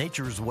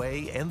 Nature's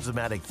Way,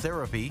 Enzymatic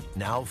Therapy,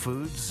 Now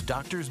Foods,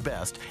 Doctor's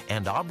Best,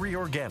 and Aubrey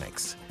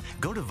Organics.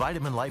 Go to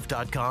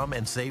vitaminlife.com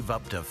and save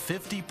up to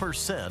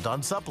 50%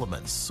 on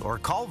supplements, or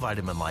call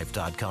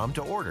vitaminlife.com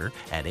to order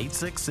at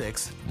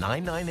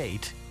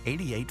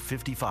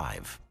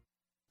 866-998-8855.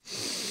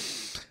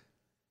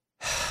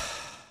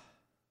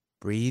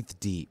 Breathe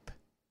deep,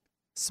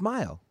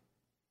 smile,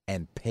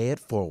 and pay it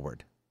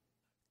forward.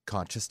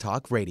 Conscious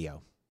Talk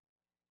Radio.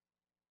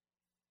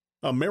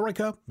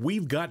 America,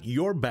 we've got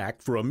your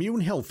back for immune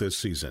health this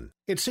season.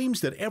 It seems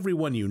that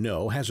everyone you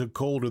know has a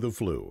cold or the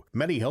flu.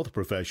 Many health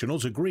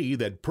professionals agree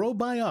that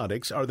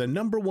probiotics are the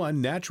 #1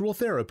 natural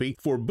therapy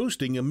for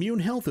boosting immune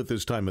health at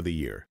this time of the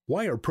year.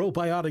 Why are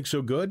probiotics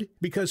so good?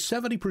 Because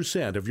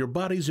 70% of your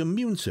body's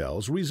immune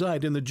cells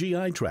reside in the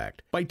GI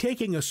tract. By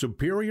taking a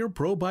superior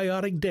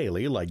probiotic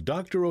daily like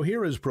Dr.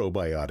 Ohhira's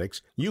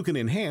probiotics, you can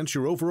enhance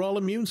your overall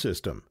immune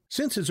system.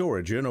 Since its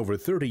origin over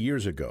 30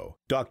 years ago,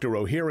 Dr.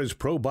 Ohhira's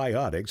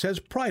probiotics has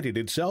prided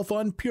itself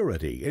on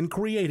purity in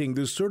creating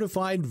the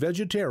certified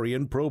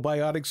vegetarian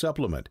probiotic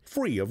supplement,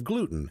 free of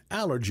gluten,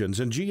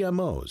 allergens, and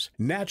GMOs.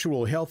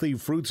 Natural healthy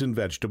fruits and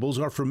vegetables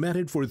are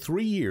fermented for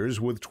 3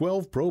 years with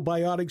 12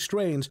 probiotic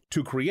strains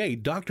to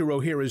create Dr.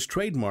 Ohhira's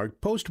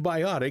trademark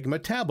postbiotic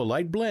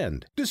metabolite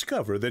blend.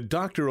 Discover the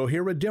Dr.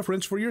 Ohhira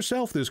difference for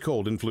yourself this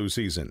cold and flu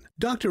season.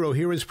 Dr.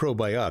 Ohhira's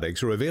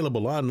probiotics are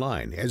available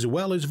online as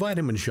well as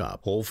Vitamin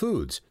Shop, Whole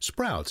Foods,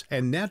 Sprouts,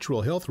 and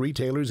natural health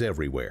retailers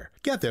everywhere.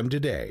 Get them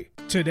today.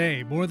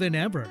 Today, more than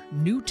ever,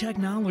 new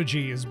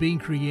technology is being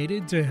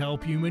created to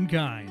help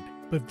humankind.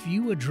 But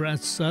few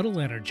address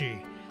subtle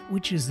energy,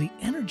 which is the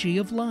energy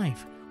of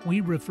life we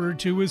refer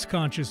to as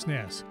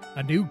consciousness.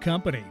 A new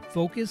company,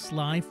 Focus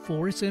Life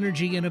Force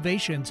Energy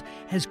Innovations,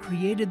 has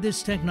created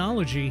this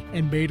technology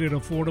and made it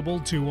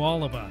affordable to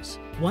all of us.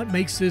 What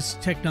makes this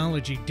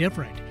technology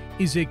different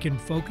is it can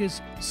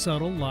focus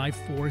subtle life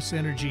force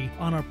energy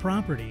on a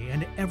property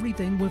and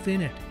everything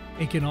within it.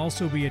 It can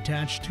also be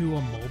attached to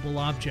a mobile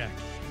object,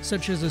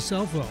 such as a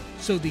cell phone,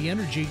 so the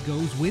energy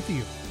goes with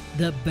you.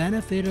 The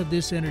benefit of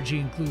this energy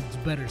includes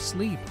better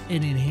sleep,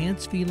 an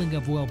enhanced feeling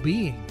of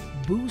well-being,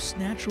 boosts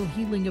natural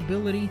healing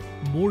ability,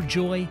 more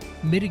joy,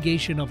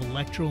 mitigation of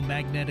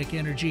electromagnetic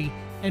energy,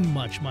 and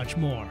much, much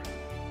more.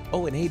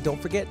 Oh, and hey,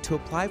 don't forget to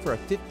apply for a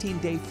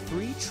 15-day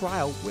free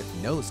trial with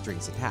no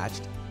strings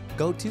attached.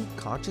 Go to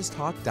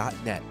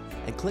ConsciousTalk.net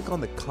and click on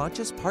the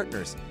Conscious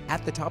Partners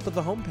at the top of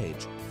the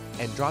homepage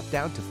and drop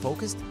down to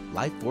Focused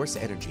Life Force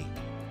Energy.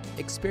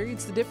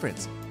 Experience the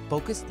difference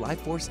Focused Life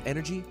Force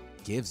Energy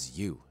gives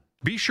you.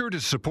 Be sure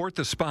to support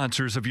the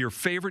sponsors of your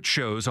favorite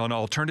shows on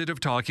Alternative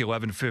Talk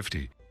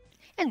 1150.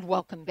 And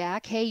welcome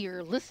back. Hey,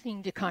 you're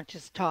listening to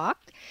Conscious Talk.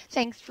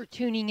 Thanks for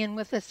tuning in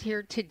with us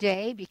here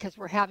today because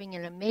we're having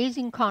an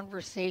amazing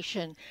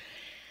conversation.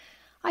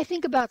 I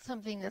think about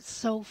something that's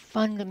so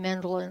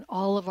fundamental in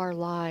all of our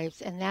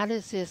lives, and that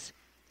is this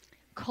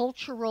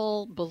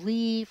cultural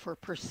belief or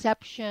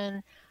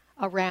perception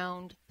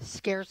around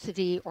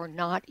scarcity or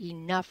not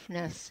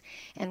enoughness.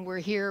 And we're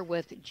here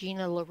with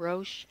Gina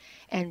LaRoche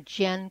and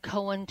Jen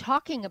Cohen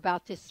talking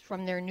about this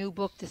from their new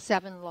book, The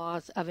 7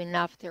 Laws of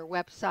Enough, their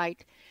website,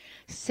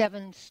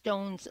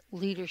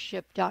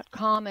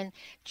 7stonesleadership.com. And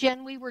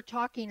Jen, we were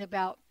talking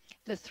about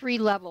the 3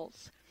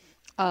 levels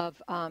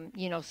of,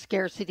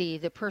 scarcity,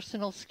 the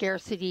personal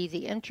scarcity,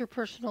 the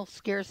interpersonal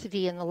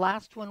scarcity, and the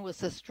last one was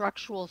the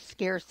structural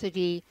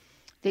scarcity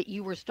that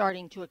you were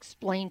starting to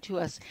explain to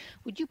us.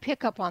 Would you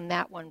pick up on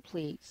that one,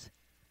 please?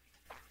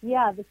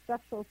 Yeah, the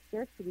structural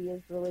scarcity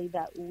is really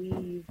that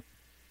we've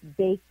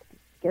baked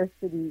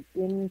scarcity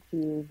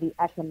into the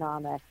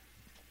economic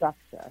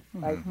structure,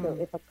 right? So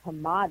if a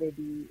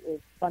commodity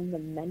is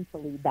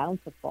fundamentally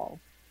bountiful,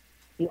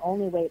 the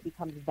only way it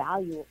becomes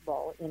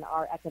valuable in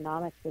our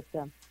economic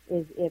system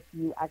is if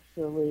you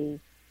actually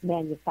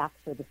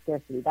manufacture the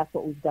scarcity. That's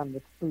what we've done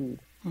with food,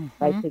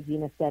 right? So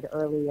Gina said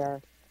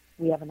earlier,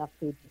 we have enough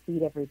food to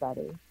feed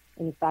everybody.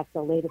 And in fact,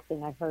 the latest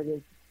thing I heard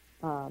is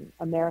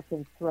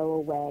Americans throw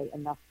away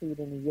enough food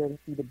in a year to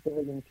feed 1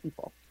 billion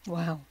people.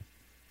 Wow.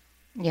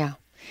 Yeah.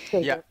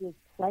 So there is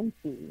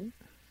plenty,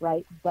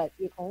 right? But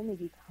it only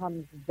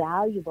becomes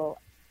valuable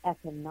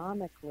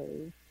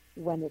economically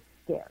when it's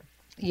scarce.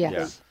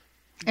 Yes.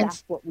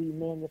 That's what we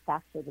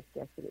manufacture the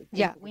scarcity.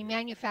 Yeah, we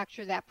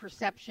manufacture that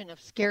perception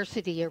of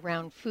scarcity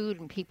around food,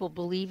 and people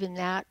believe in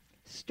that,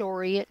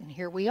 story it, and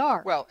here we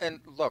are. Well, and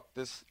look,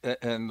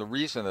 and the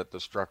reason that the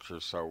structure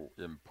is so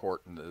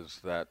important is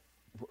that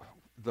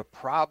the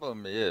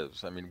problem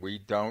is, I mean, we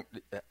don't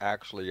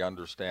actually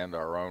understand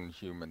our own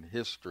human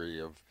history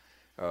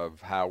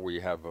of how we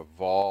have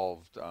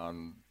evolved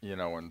on,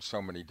 in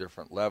so many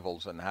different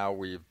levels, and how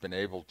we've been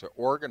able to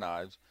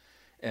organize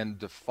and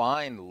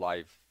define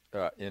life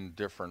in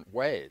different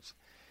ways.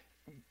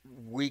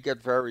 We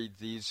get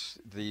these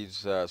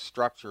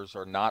structures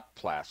are not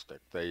plastic.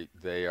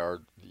 They are,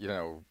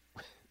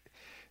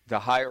 the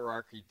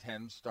hierarchy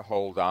tends to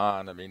hold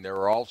on. I mean, there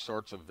are all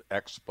sorts of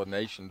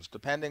explanations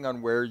depending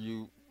on where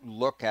you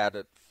look at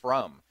it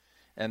from.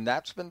 And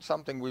that's been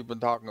something we've been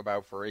talking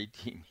about for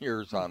 18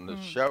 years on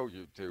this show,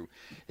 you two,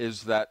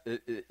 is that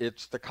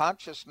it's the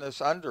consciousness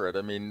under it.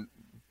 I mean,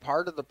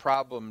 part of the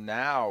problem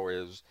now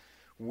is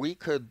we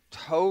could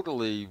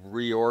totally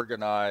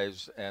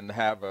reorganize and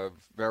have a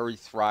very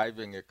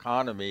thriving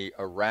economy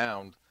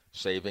around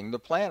saving the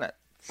planet,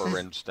 for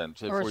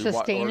instance. Or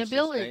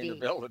sustainability.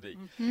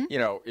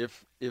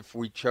 If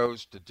we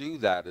chose to do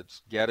that,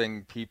 it's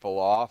getting people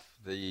off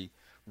the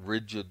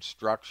rigid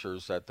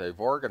structures that they've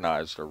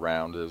organized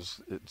around.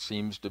 It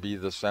seems to be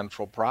the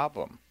central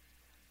problem.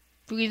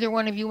 Do either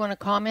one of you want to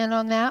comment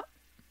on that?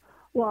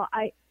 Well,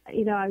 I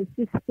was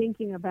just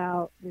thinking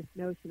about this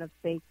notion of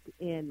baked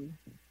in.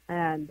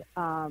 And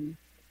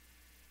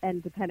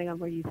depending on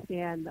where you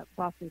stand,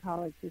 Boston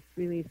College just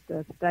released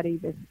a study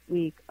this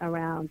week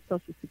around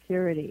Social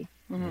Security.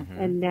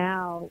 And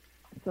now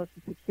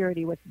Social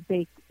Security, what's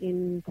baked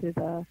into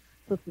the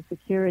Social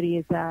Security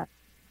is that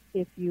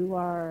if you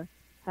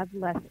have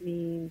less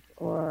means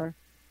or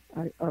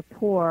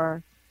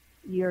poor,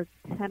 you're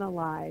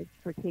penalized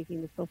for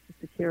taking the Social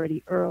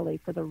Security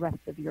early for the rest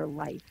of your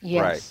life.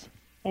 Yes.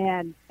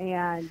 Right.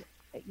 And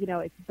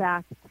it's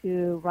back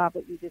to, Rob,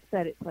 what you just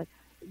said. It's like,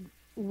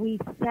 we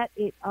set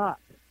it up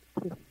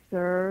to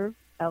serve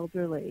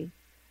elderly,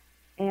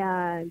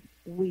 and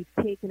we've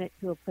taken it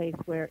to a place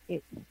where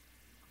it's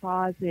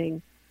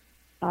causing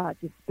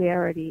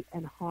disparity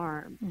and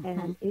harm.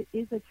 And it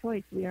is a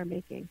choice we are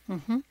making.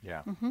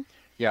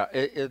 Yeah,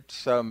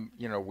 it's,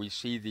 we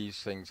see these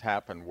things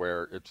happen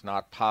where it's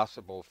not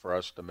possible for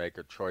us to make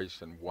a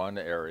choice in one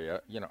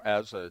area,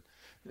 as a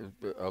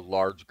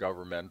large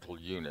governmental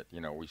unit.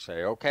 We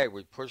say, okay,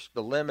 we pushed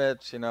the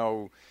limits,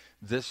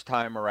 this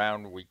time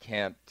around we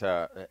can't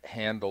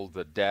handle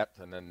the debt,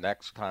 and then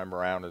next time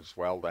around as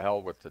well, to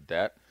hell with the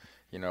debt.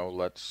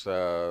 Let's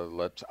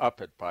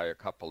up it by a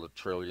couple of $1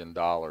 trillion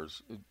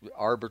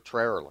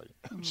arbitrarily.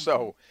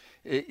 So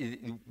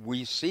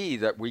we see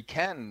that we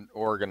can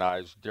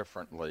organize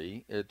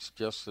differently. It's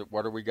just that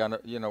what are we going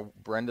to,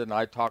 Brenda and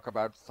I talk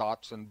about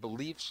thoughts and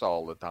beliefs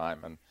all the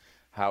time, and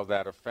how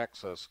that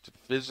affects us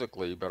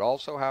physically, but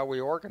also how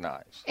we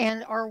organize.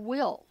 And our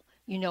will.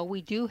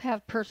 We do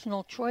have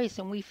personal choice,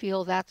 and we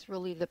feel that's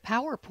really the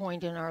power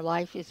point in our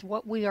life, is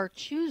what we are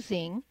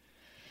choosing,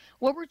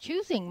 what we're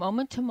choosing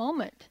moment to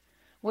moment.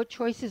 What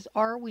choices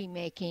are we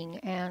making,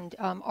 and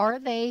are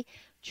they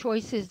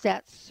choices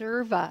that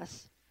serve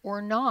us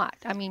or not?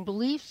 I mean,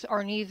 beliefs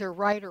are neither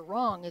right or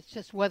wrong. It's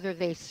just whether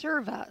they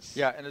serve us.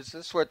 Yeah, and is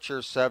this what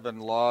your 7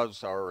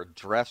 laws are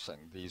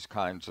addressing, these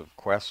kinds of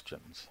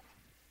questions?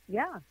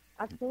 Yeah,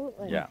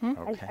 absolutely. Yeah,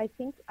 okay. I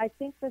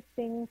think the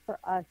thing for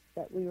us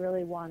that we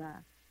really want to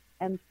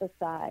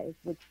emphasize,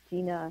 which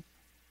Gina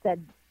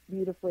said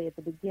beautifully at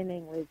the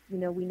beginning, was,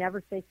 we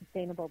never say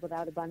sustainable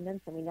without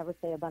abundance, and we never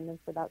say abundance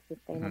without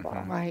sustainable.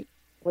 Right.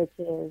 Which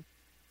is,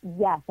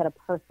 yes, at a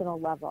personal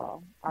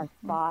level, our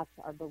thoughts,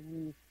 our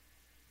beliefs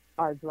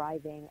are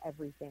driving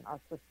everything, our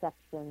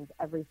perceptions,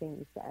 everything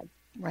you said.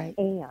 Right.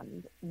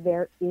 And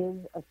there is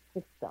a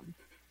system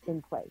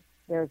in place.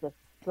 There's a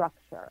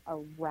structure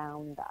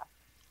around us.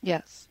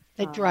 Yes,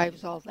 it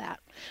drives all that.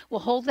 Well,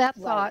 hold that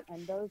thought. Right,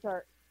 and those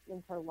are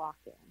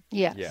interlocking.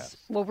 Yes.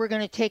 Well, we're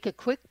going to take a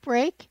quick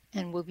break,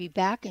 and we'll be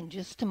back in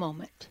just a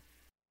moment.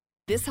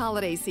 This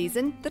holiday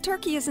season, the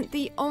turkey isn't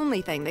the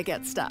only thing that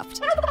gets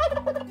stuffed.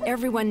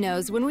 Everyone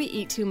knows when we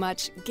eat too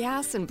much,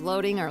 gas and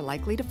bloating are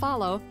likely to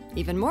follow.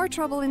 Even more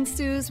trouble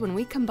ensues when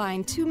we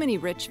combine too many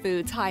rich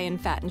foods high in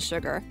fat and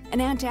sugar. An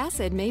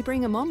antacid may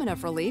bring a moment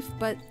of relief,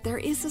 but there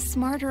is a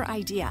smarter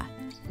idea.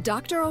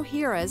 Dr.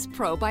 Ohhira's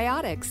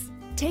Probiotics.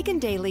 Taken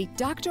daily,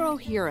 Dr.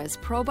 Ohhira's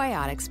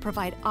probiotics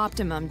provide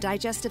optimum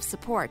digestive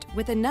support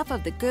with enough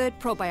of the good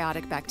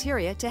probiotic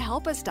bacteria to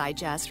help us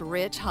digest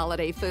rich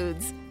holiday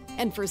foods.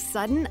 And for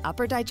sudden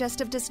upper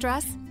digestive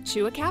distress,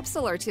 chew a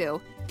capsule or two.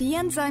 The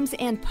enzymes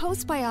and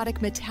postbiotic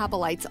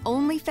metabolites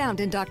only found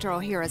in Dr.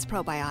 Ohhira's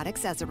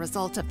probiotics as a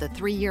result of the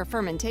 3-year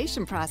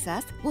fermentation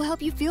process will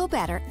help you feel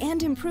better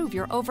and improve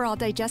your overall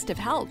digestive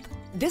health.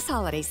 This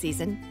holiday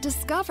season,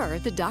 discover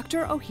the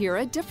Dr.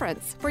 Ohhira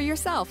difference for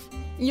yourself.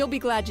 You'll be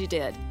glad you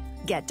did.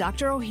 Get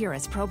Dr.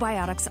 Ohhira's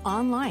probiotics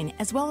online,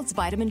 as well as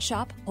Vitamin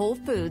Shoppe, Whole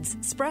Foods,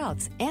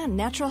 Sprouts, and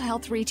natural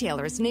health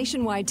retailers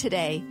nationwide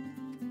today.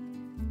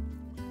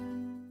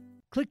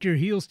 Click your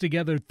heels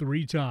together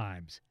 3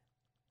 times.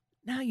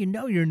 Now you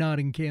know you're not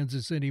in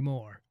Kansas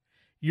anymore.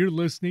 You're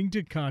listening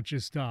to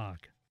Conscious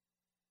Talk.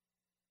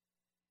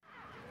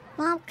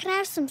 Mom, can I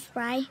have some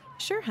spray?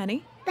 Sure,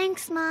 honey.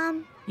 Thanks,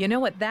 Mom. You know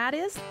what that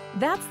is?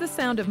 That's the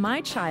sound of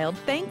my child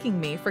thanking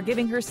me for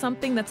giving her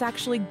something that's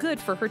actually good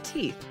for her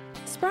teeth.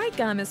 Spry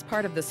Gum is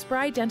part of the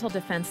Spry Dental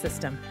Defense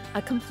System,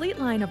 a complete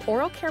line of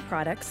oral care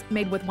products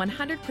made with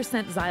 100%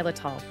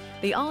 xylitol,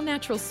 the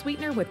all-natural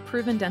sweetener with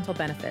proven dental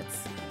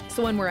benefits.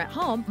 So when we're at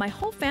home, my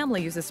whole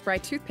family uses Spry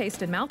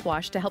toothpaste and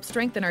mouthwash to help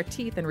strengthen our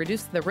teeth and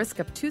reduce the risk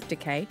of tooth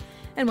decay.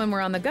 And when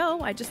we're on the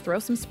go, I just throw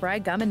some Spry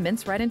Gum and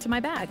mints right into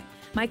my bag.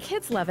 My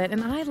kids love it,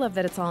 and I love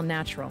that it's all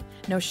natural.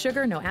 No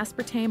sugar, no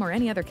aspartame, or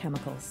any other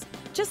chemicals.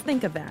 Just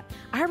think of that.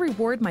 I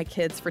reward my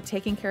kids for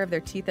taking care of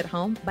their teeth at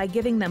home by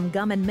giving them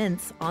gum and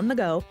mints on the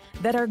go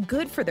that are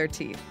good for their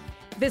teeth.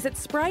 Visit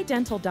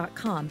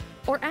sprydental.com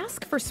or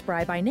ask for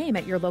Spry by name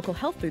at your local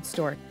health food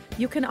store.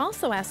 You can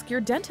also ask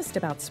your dentist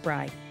about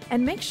Spry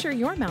and make sure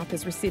your mouth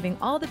is receiving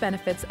all the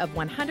benefits of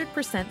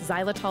 100%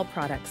 xylitol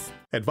products.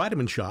 At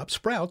Vitamin Shoppe,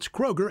 Sprouts,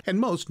 Kroger, and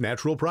most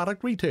natural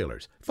product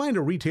retailers. Find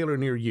a retailer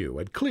near you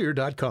at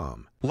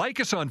clear.com.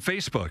 Like us on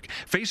Facebook,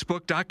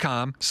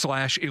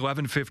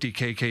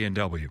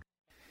 facebook.com/1150KKNW.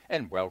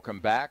 And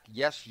welcome back.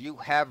 Yes, you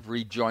have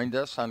rejoined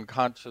us on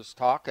Conscious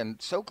Talk,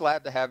 and so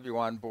glad to have you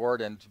on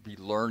board and to be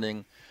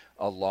learning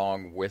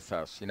along with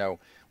us. You know,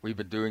 we've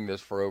been doing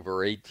this for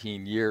over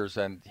 18 years,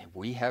 and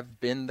we have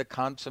been the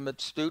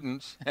consummate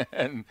students,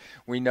 and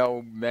we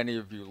know many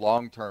of you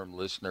long-term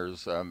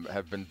listeners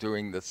have been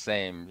doing the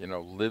same, you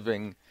know,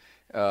 living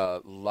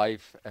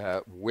life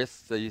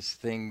with these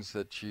things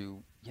that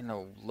you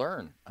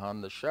learn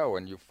on the show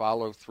and you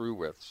follow through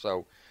with.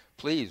 So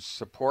please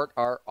support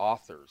our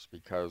authors,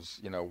 because,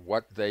 you know,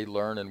 what they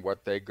learn and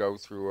what they go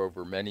through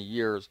over many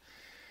years,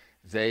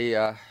 they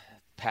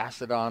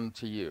pass it on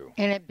to you.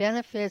 And it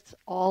benefits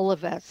all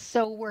of us.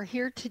 So we're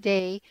here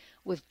today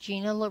with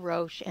Gina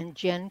LaRoche and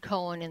Jen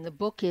Cohen, and the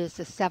book is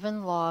The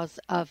 7 Laws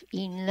of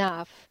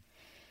Enough,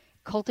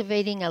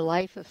 Cultivating a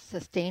Life of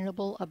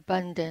Sustainable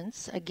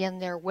Abundance. Again,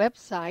 their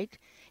website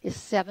is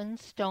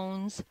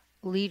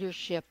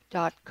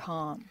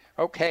 7stonesleadership.com.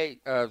 Okay,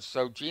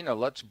 so Gina,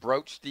 let's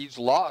broach these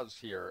laws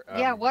here.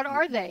 Yeah, what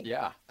are they?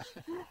 Yeah.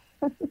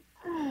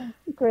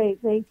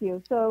 Great, thank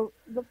you. So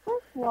the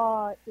first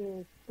law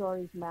is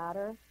stories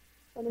matter.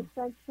 And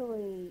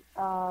essentially,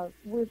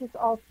 we're just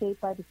all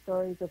shaped by the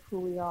stories of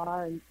who we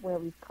are and where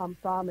we've come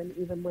from and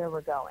even where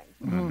we're going.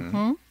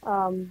 Mm-hmm.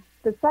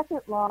 The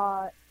second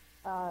law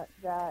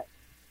that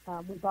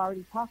we've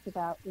already talked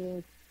about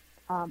is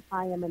I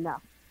am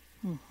enough.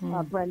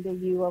 Mm-hmm. Brenda,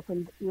 you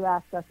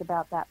asked us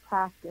about that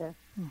practice.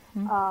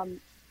 Mm-hmm.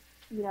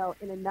 You know,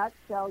 in a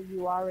nutshell,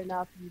 you are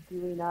enough, you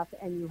do enough,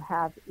 and you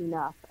have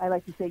enough. I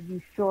like to say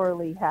you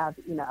surely have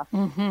enough.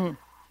 Mm-hmm.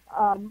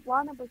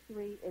 Law number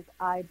 3 is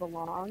I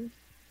belong.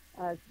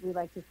 As we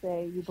like to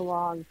say, you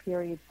belong,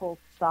 period, full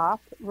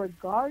stop,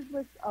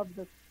 regardless of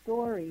the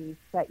stories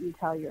that you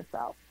tell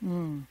yourself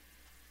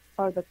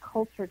or the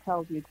culture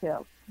tells you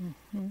to.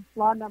 Mm-hmm.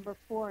 Law number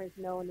 4 is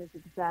known as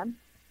exempt,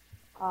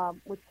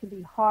 which can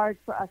be hard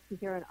for us to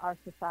hear in our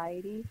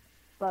society,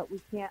 but we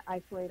can't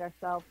isolate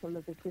ourselves from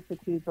the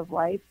vicissitudes of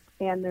life,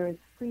 and there is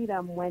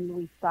freedom when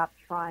we stop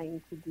trying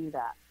to do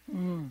that.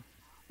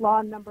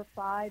 Law number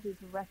 5 is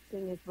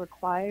resting is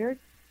required.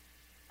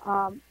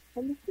 And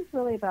this is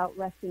really about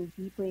resting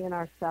deeply in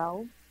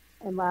ourselves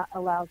and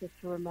allows us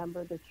to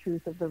remember the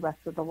truth of the rest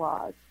of the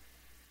laws.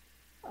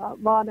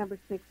 Law number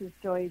 6 is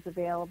joy is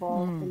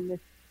available. And this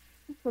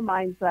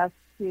reminds us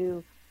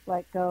to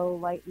let go,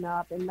 lighten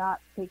up, and not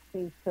take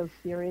things so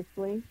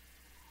seriously.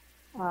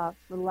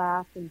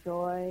 Relax,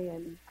 enjoy,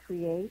 and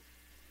create.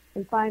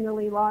 And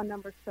finally, law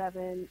number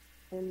 7,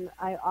 and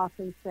I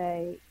often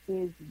say,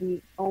 is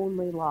the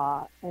only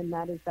law, and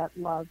that is that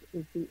love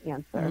is the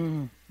answer.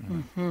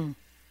 Mm-hmm.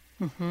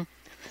 Mm-hmm.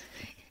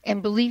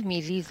 And believe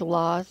me, these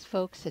laws,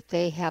 folks, that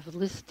they have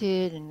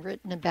listed and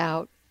written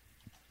about,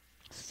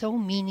 so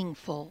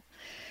meaningful.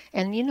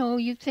 And, you know,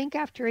 you think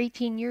after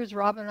 18 years,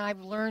 Rob and I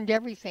have learned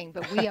everything,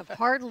 but we have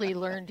hardly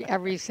learned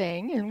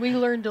everything. And we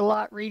learned a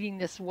lot reading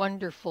this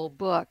wonderful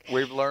book.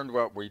 We've learned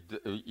what we,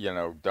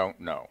 don't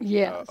know.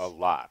 Yes. A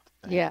lot.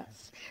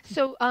 Yes.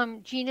 So,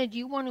 Gina, do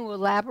you want to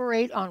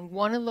elaborate on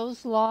one of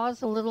those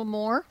laws a little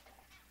more?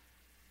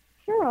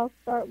 Sure, I'll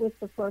start with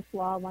the first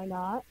law. Why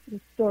not? The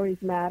stories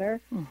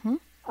matter. Mm-hmm.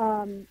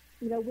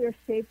 We're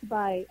shaped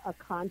by a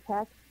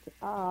context.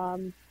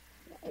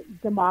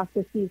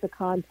 Democracy is a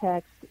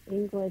context.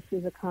 English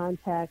is a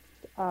context.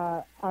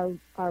 Our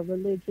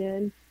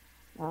religion,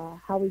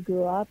 how we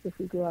grew up, if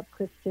we grew up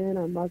Christian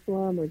or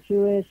Muslim or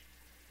Jewish,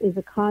 is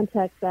a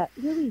context that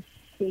really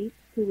shapes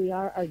who we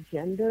are. Our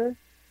gender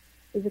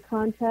is a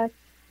context.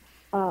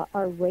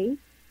 Our race.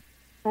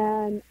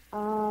 And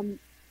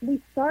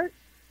we start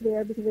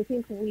there because I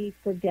think we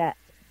forget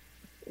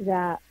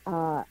that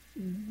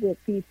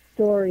these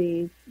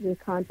stories, the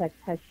context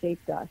has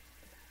shaped us.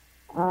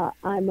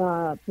 I'm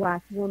a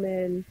black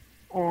woman,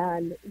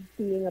 and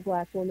being a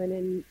black woman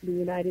in the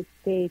United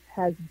States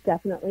has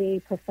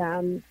definitely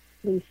profoundly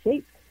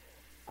shaped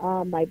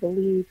my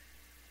beliefs,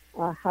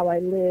 how I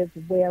live,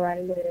 where I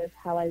live,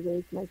 how I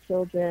raise my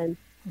children,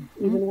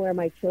 even where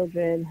my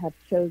children have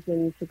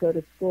chosen to go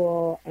to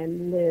school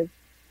and live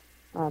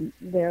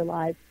their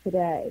lives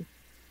today.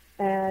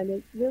 And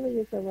it really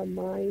is a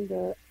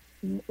reminder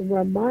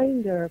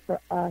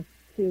for us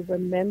to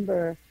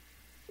remember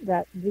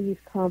that these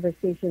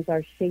conversations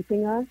are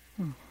shaping us,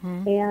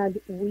 and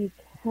we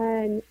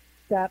can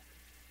step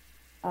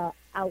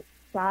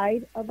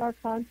outside of our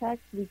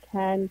context. We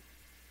can,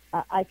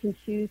 I can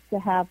choose to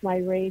have my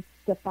race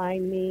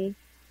define me.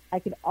 I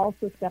could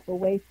also step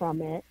away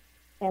from it.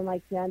 And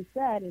like Jen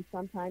said, and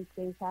sometimes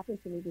things happen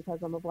to me because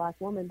I'm a black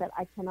woman that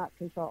I cannot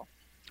control.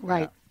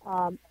 Right.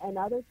 And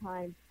other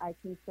times I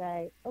can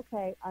say,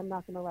 okay, I'm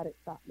not going to let it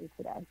stop me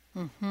today.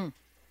 Mm-hmm.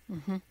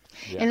 Mm-hmm.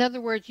 Yeah. In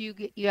other words, you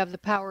have the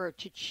power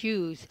to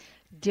choose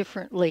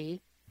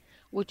differently,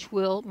 which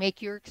will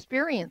make your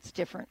experience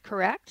different,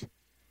 correct?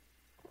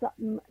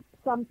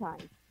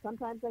 Sometimes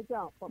I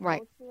don't, but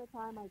right. Most of the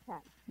time I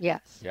can.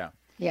 Yes. Yeah.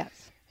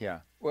 Yes. Yeah.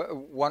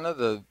 Well, one of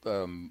the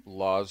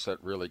laws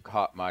that really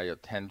caught my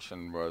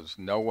attention was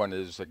no one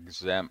is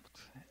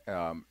exempt.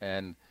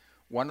 And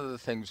one of the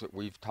things that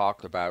we've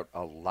talked about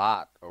a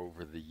lot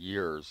over the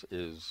years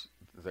is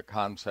the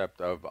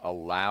concept of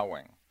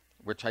allowing,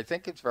 which I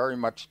think is very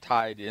much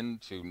tied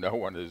into no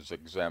one is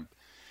exempt,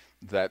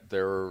 that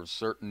there are a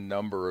certain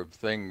number of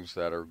things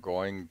that are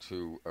going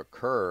to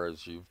occur,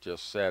 as you've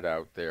just said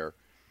out there.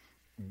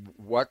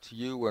 What's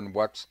you and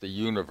what's the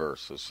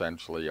universe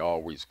essentially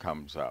always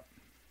comes up.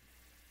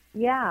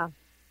 Yeah,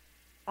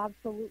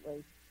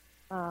 absolutely.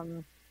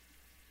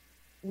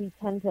 We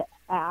tend to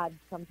add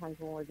sometimes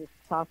when we're just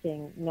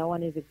talking, no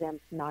one is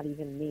exempt, not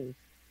even me,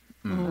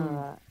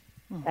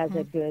 as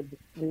a good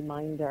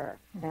reminder.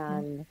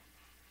 And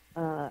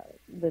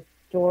the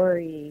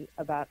story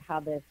about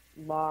how this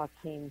law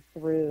came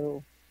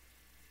through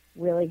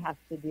really has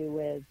to do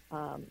with,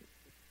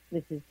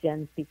 this is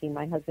Jen speaking,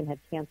 my husband had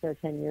cancer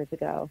 10 years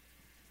ago,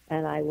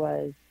 and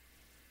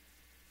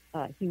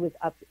he was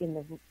up in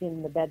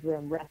the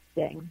bedroom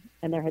resting,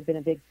 and there had been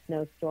a big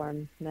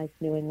snowstorm, nice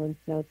New England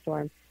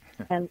snowstorm.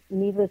 And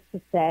needless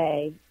to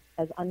say,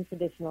 as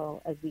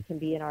untraditional as we can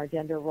be in our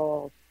gender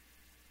roles,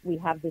 we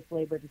have this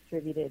labor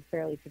distributed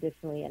fairly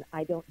traditionally, and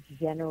I don't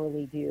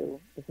generally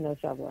do the snow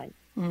shoveling.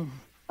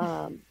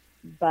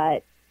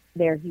 But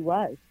there he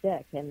was,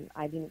 sick, and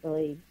I didn't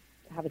really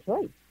have a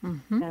choice.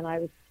 And I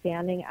was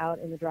standing out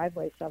in the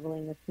driveway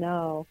shoveling the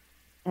snow,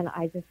 and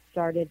I just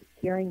started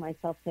hearing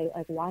myself say,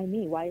 like, why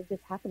me? Why is this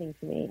happening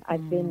to me?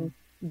 I've been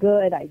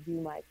good. I do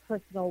my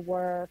personal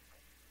work.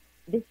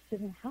 This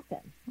shouldn't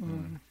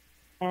happen.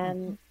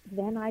 And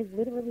then I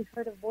literally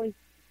heard a voice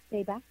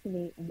say back to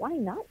me, why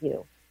not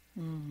you?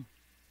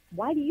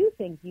 Why do you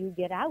think you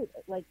get out?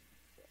 Like,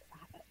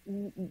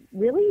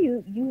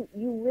 really? You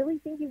really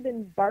think you've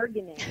been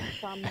bargaining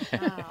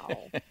somehow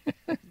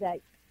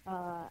that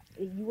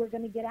you were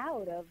going to get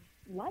out of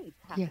life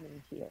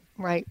happening to you?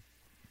 Right.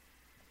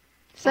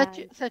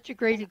 Such a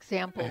great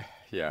example,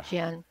 Yeah.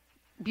 Jen.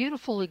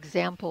 Beautiful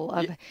example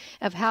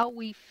of how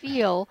we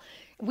feel.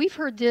 We've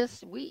heard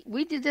this.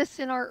 We did this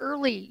in our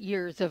early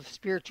years of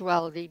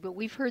spirituality, but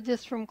we've heard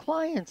this from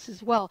clients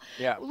as well.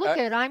 Yeah. Look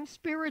I'm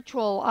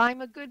spiritual.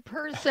 I'm a good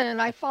person.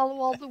 I follow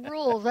all the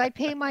rules. I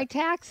pay my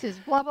taxes,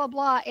 blah, blah,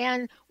 blah.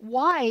 And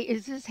why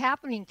is this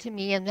happening to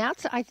me? And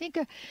that's, I think,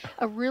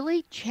 a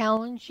really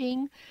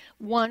challenging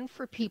one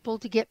for people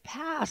to get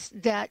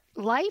past, that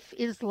life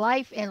is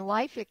life, and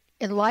life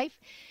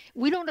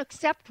we don't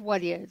accept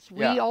what is.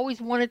 We always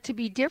want it to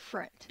be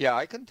different. Yeah,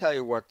 I can tell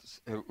you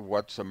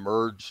what's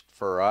emerged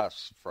for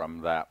us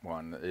from that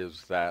one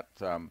is that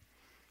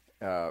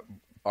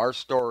our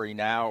story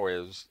now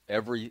is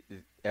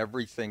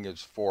everything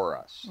is for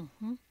us.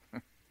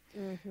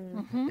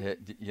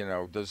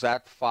 Does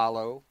that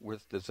follow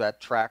does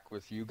that track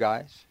with you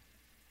guys?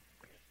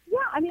 Yeah,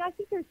 I mean, I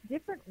think there's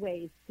different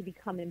ways to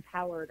become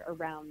empowered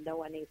around no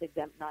one is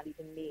exempt, not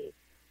even me.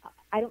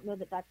 I don't know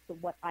that that's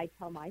what I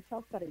tell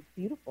myself, but it's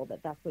beautiful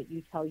that that's what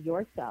you tell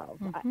yourself.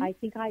 I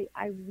think I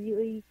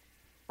really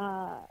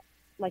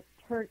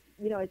turn,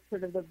 it's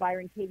sort of the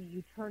Byron Katie,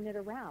 you turn it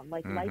around.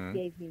 Like, life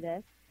gave me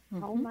this.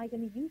 How am I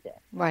going to use it?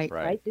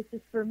 Right. This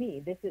is for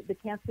me. The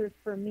cancer is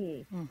for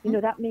me.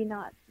 That may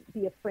not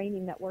be a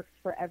framing that works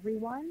for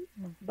everyone,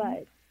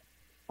 but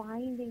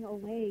finding a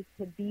way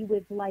to be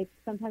with life.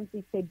 Sometimes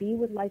we say be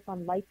with life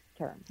on life's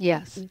terms.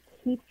 Yes. We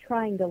keep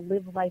trying to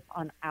live life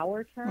on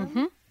our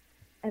terms,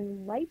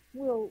 and life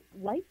will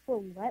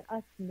let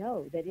us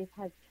know that it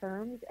has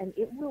terms, and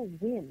it will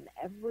win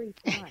every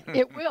time.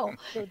 It will.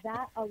 So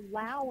that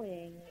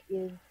allowing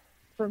is,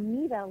 for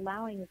me, that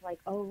allowing is like,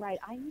 oh, right,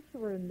 I need to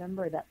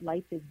remember that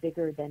life is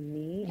bigger than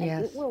me,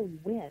 and it will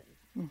win.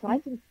 So I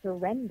can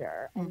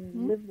surrender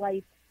and live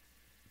life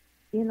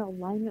in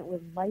alignment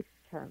with life's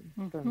terms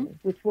for me,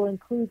 which will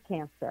include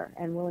cancer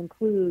and will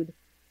include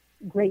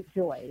great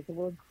joys. It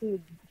will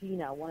include,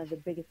 Gina, one of the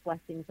biggest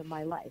blessings of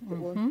my life. It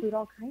will include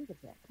all kinds of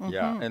things.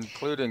 Yeah,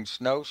 including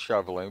snow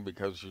shoveling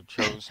because you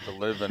chose to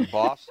live in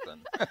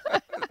Boston.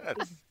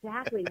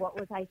 Exactly. What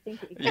was I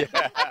thinking? Yeah. It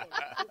will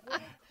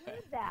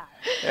include that.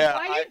 Yeah,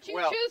 Why did you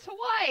choose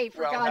Hawaii,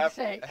 for God's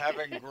sake?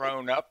 Having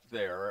grown up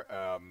there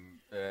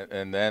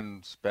and then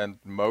spent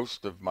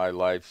most of my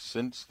life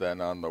since then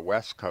on the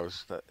West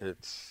Coast,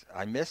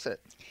 I miss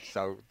it.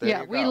 So there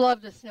you go. We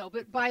love the snow.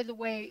 But by the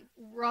way,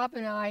 Rob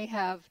and I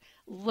have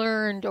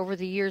learned over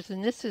the years,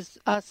 and this is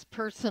us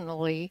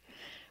personally,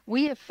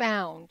 we have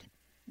found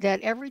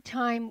that every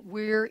time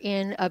we're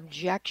in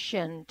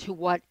objection to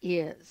what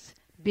is,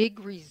 big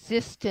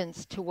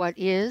resistance to what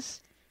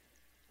is,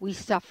 we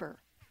suffer.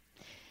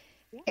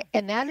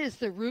 And that is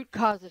the root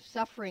cause of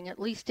suffering, at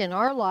least in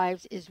our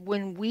lives, is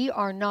when we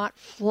are not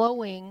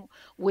flowing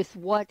with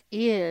what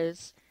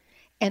is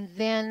and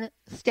then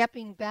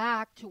stepping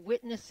back to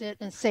witness it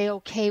and say,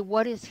 okay,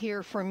 what is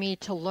here for me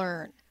to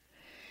learn?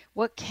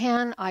 What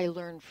can I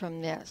learn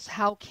from this?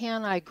 How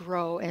can I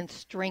grow and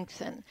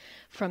strengthen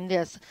from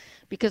this?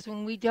 Because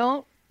when we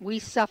don't, we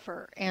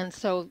suffer. And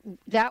so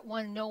that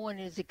one, no one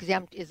is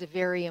exempt, is a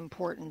very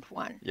important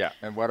one. Yeah,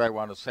 and what I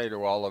want to say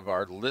to all of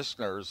our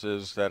listeners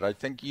is that I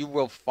think you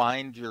will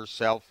find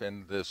yourself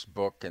in this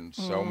book in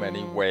so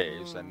many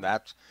ways, and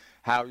that's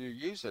how you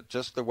use it,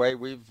 just the way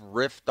we've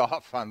riffed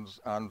off on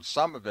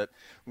some of it.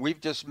 We've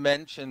just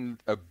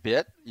mentioned a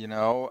bit,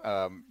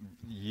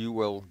 you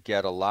will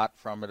get a lot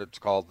from it. It's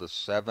called The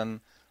 7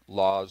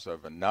 Laws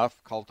of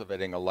Enough,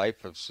 Cultivating a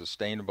Life of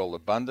Sustainable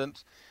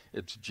Abundance.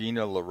 It's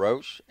Gina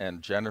LaRoche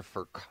and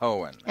Jennifer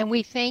Cohen. And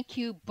we thank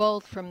you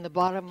both from the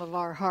bottom of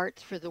our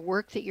hearts for the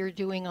work that you're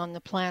doing on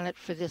the planet,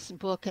 for this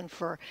book, and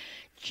for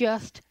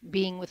just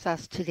being with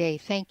us today.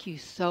 Thank you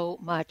so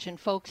much. And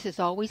folks, as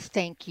always,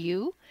 thank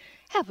you.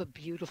 Have a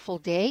beautiful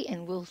day,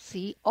 and we'll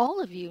see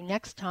all of you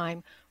next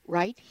time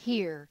right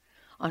here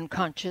on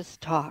Conscious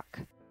Talk.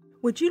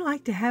 Would you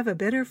like to have a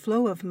better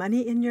flow of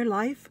money in your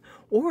life?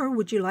 Or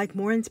would you like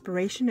more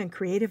inspiration and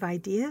creative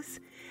ideas?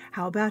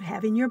 How about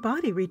having your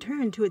body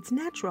return to its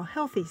natural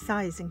healthy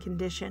size and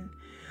condition?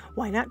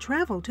 Why not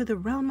travel to the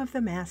realm of the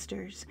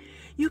masters?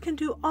 You can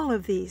do all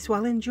of these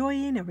while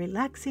enjoying a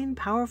relaxing,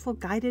 powerful,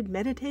 guided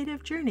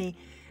meditative journey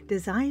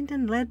designed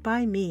and led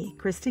by me,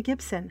 Krista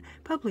Gibson,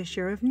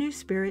 publisher of New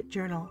Spirit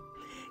Journal.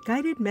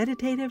 Guided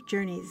meditative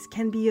journeys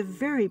can be a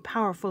very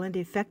powerful and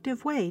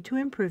effective way to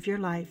improve your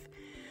life.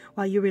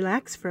 While you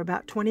relax for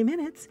about 20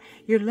 minutes,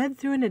 you're led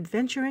through an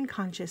adventure in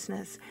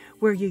consciousness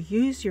where you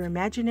use your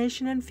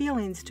imagination and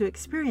feelings to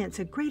experience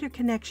a greater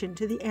connection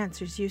to the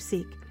answers you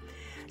seek.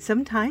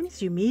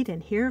 Sometimes you meet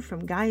and hear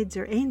from guides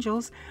or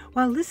angels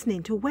while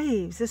listening to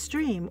waves, a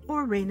stream,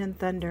 or rain and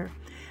thunder.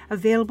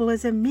 Available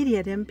as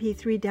immediate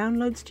MP3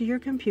 downloads to your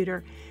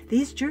computer,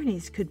 these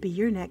journeys could be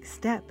your next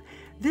step.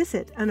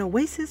 Visit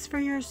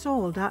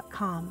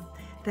anoasisforyoursoul.com.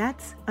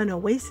 That's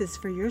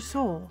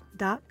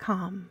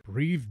anoasisforyoursoul.com.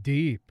 Breathe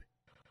deep.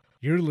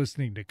 You're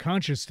listening to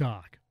Conscious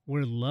Talk,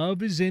 where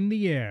love is in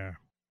the air.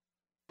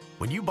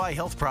 When you buy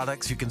health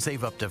products, you can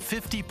save up to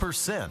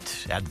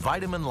 50% at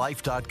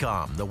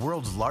vitaminlife.com, the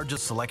world's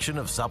largest selection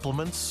of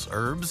supplements,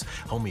 herbs,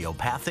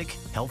 homeopathic,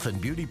 health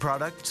and beauty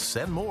products,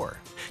 and more.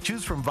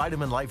 Choose from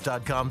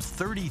vitaminlife.com's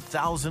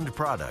 30,000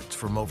 products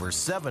from over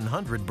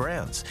 700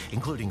 brands,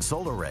 including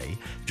Solaray,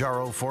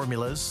 Jarrow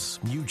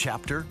Formulas, New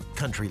Chapter,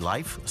 Country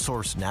Life,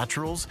 Source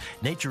Naturals,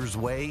 Nature's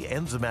Way,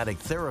 Enzymatic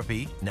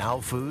Therapy, Now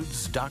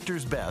Foods,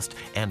 Doctor's Best,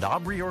 and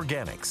Aubrey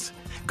Organics.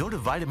 Go to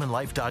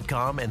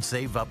vitaminlife.com and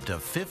save up to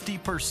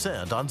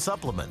 50% on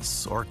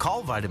supplements, or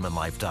call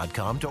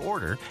vitaminlife.com to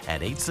order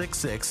at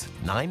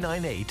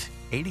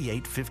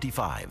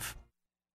 866-998-8855.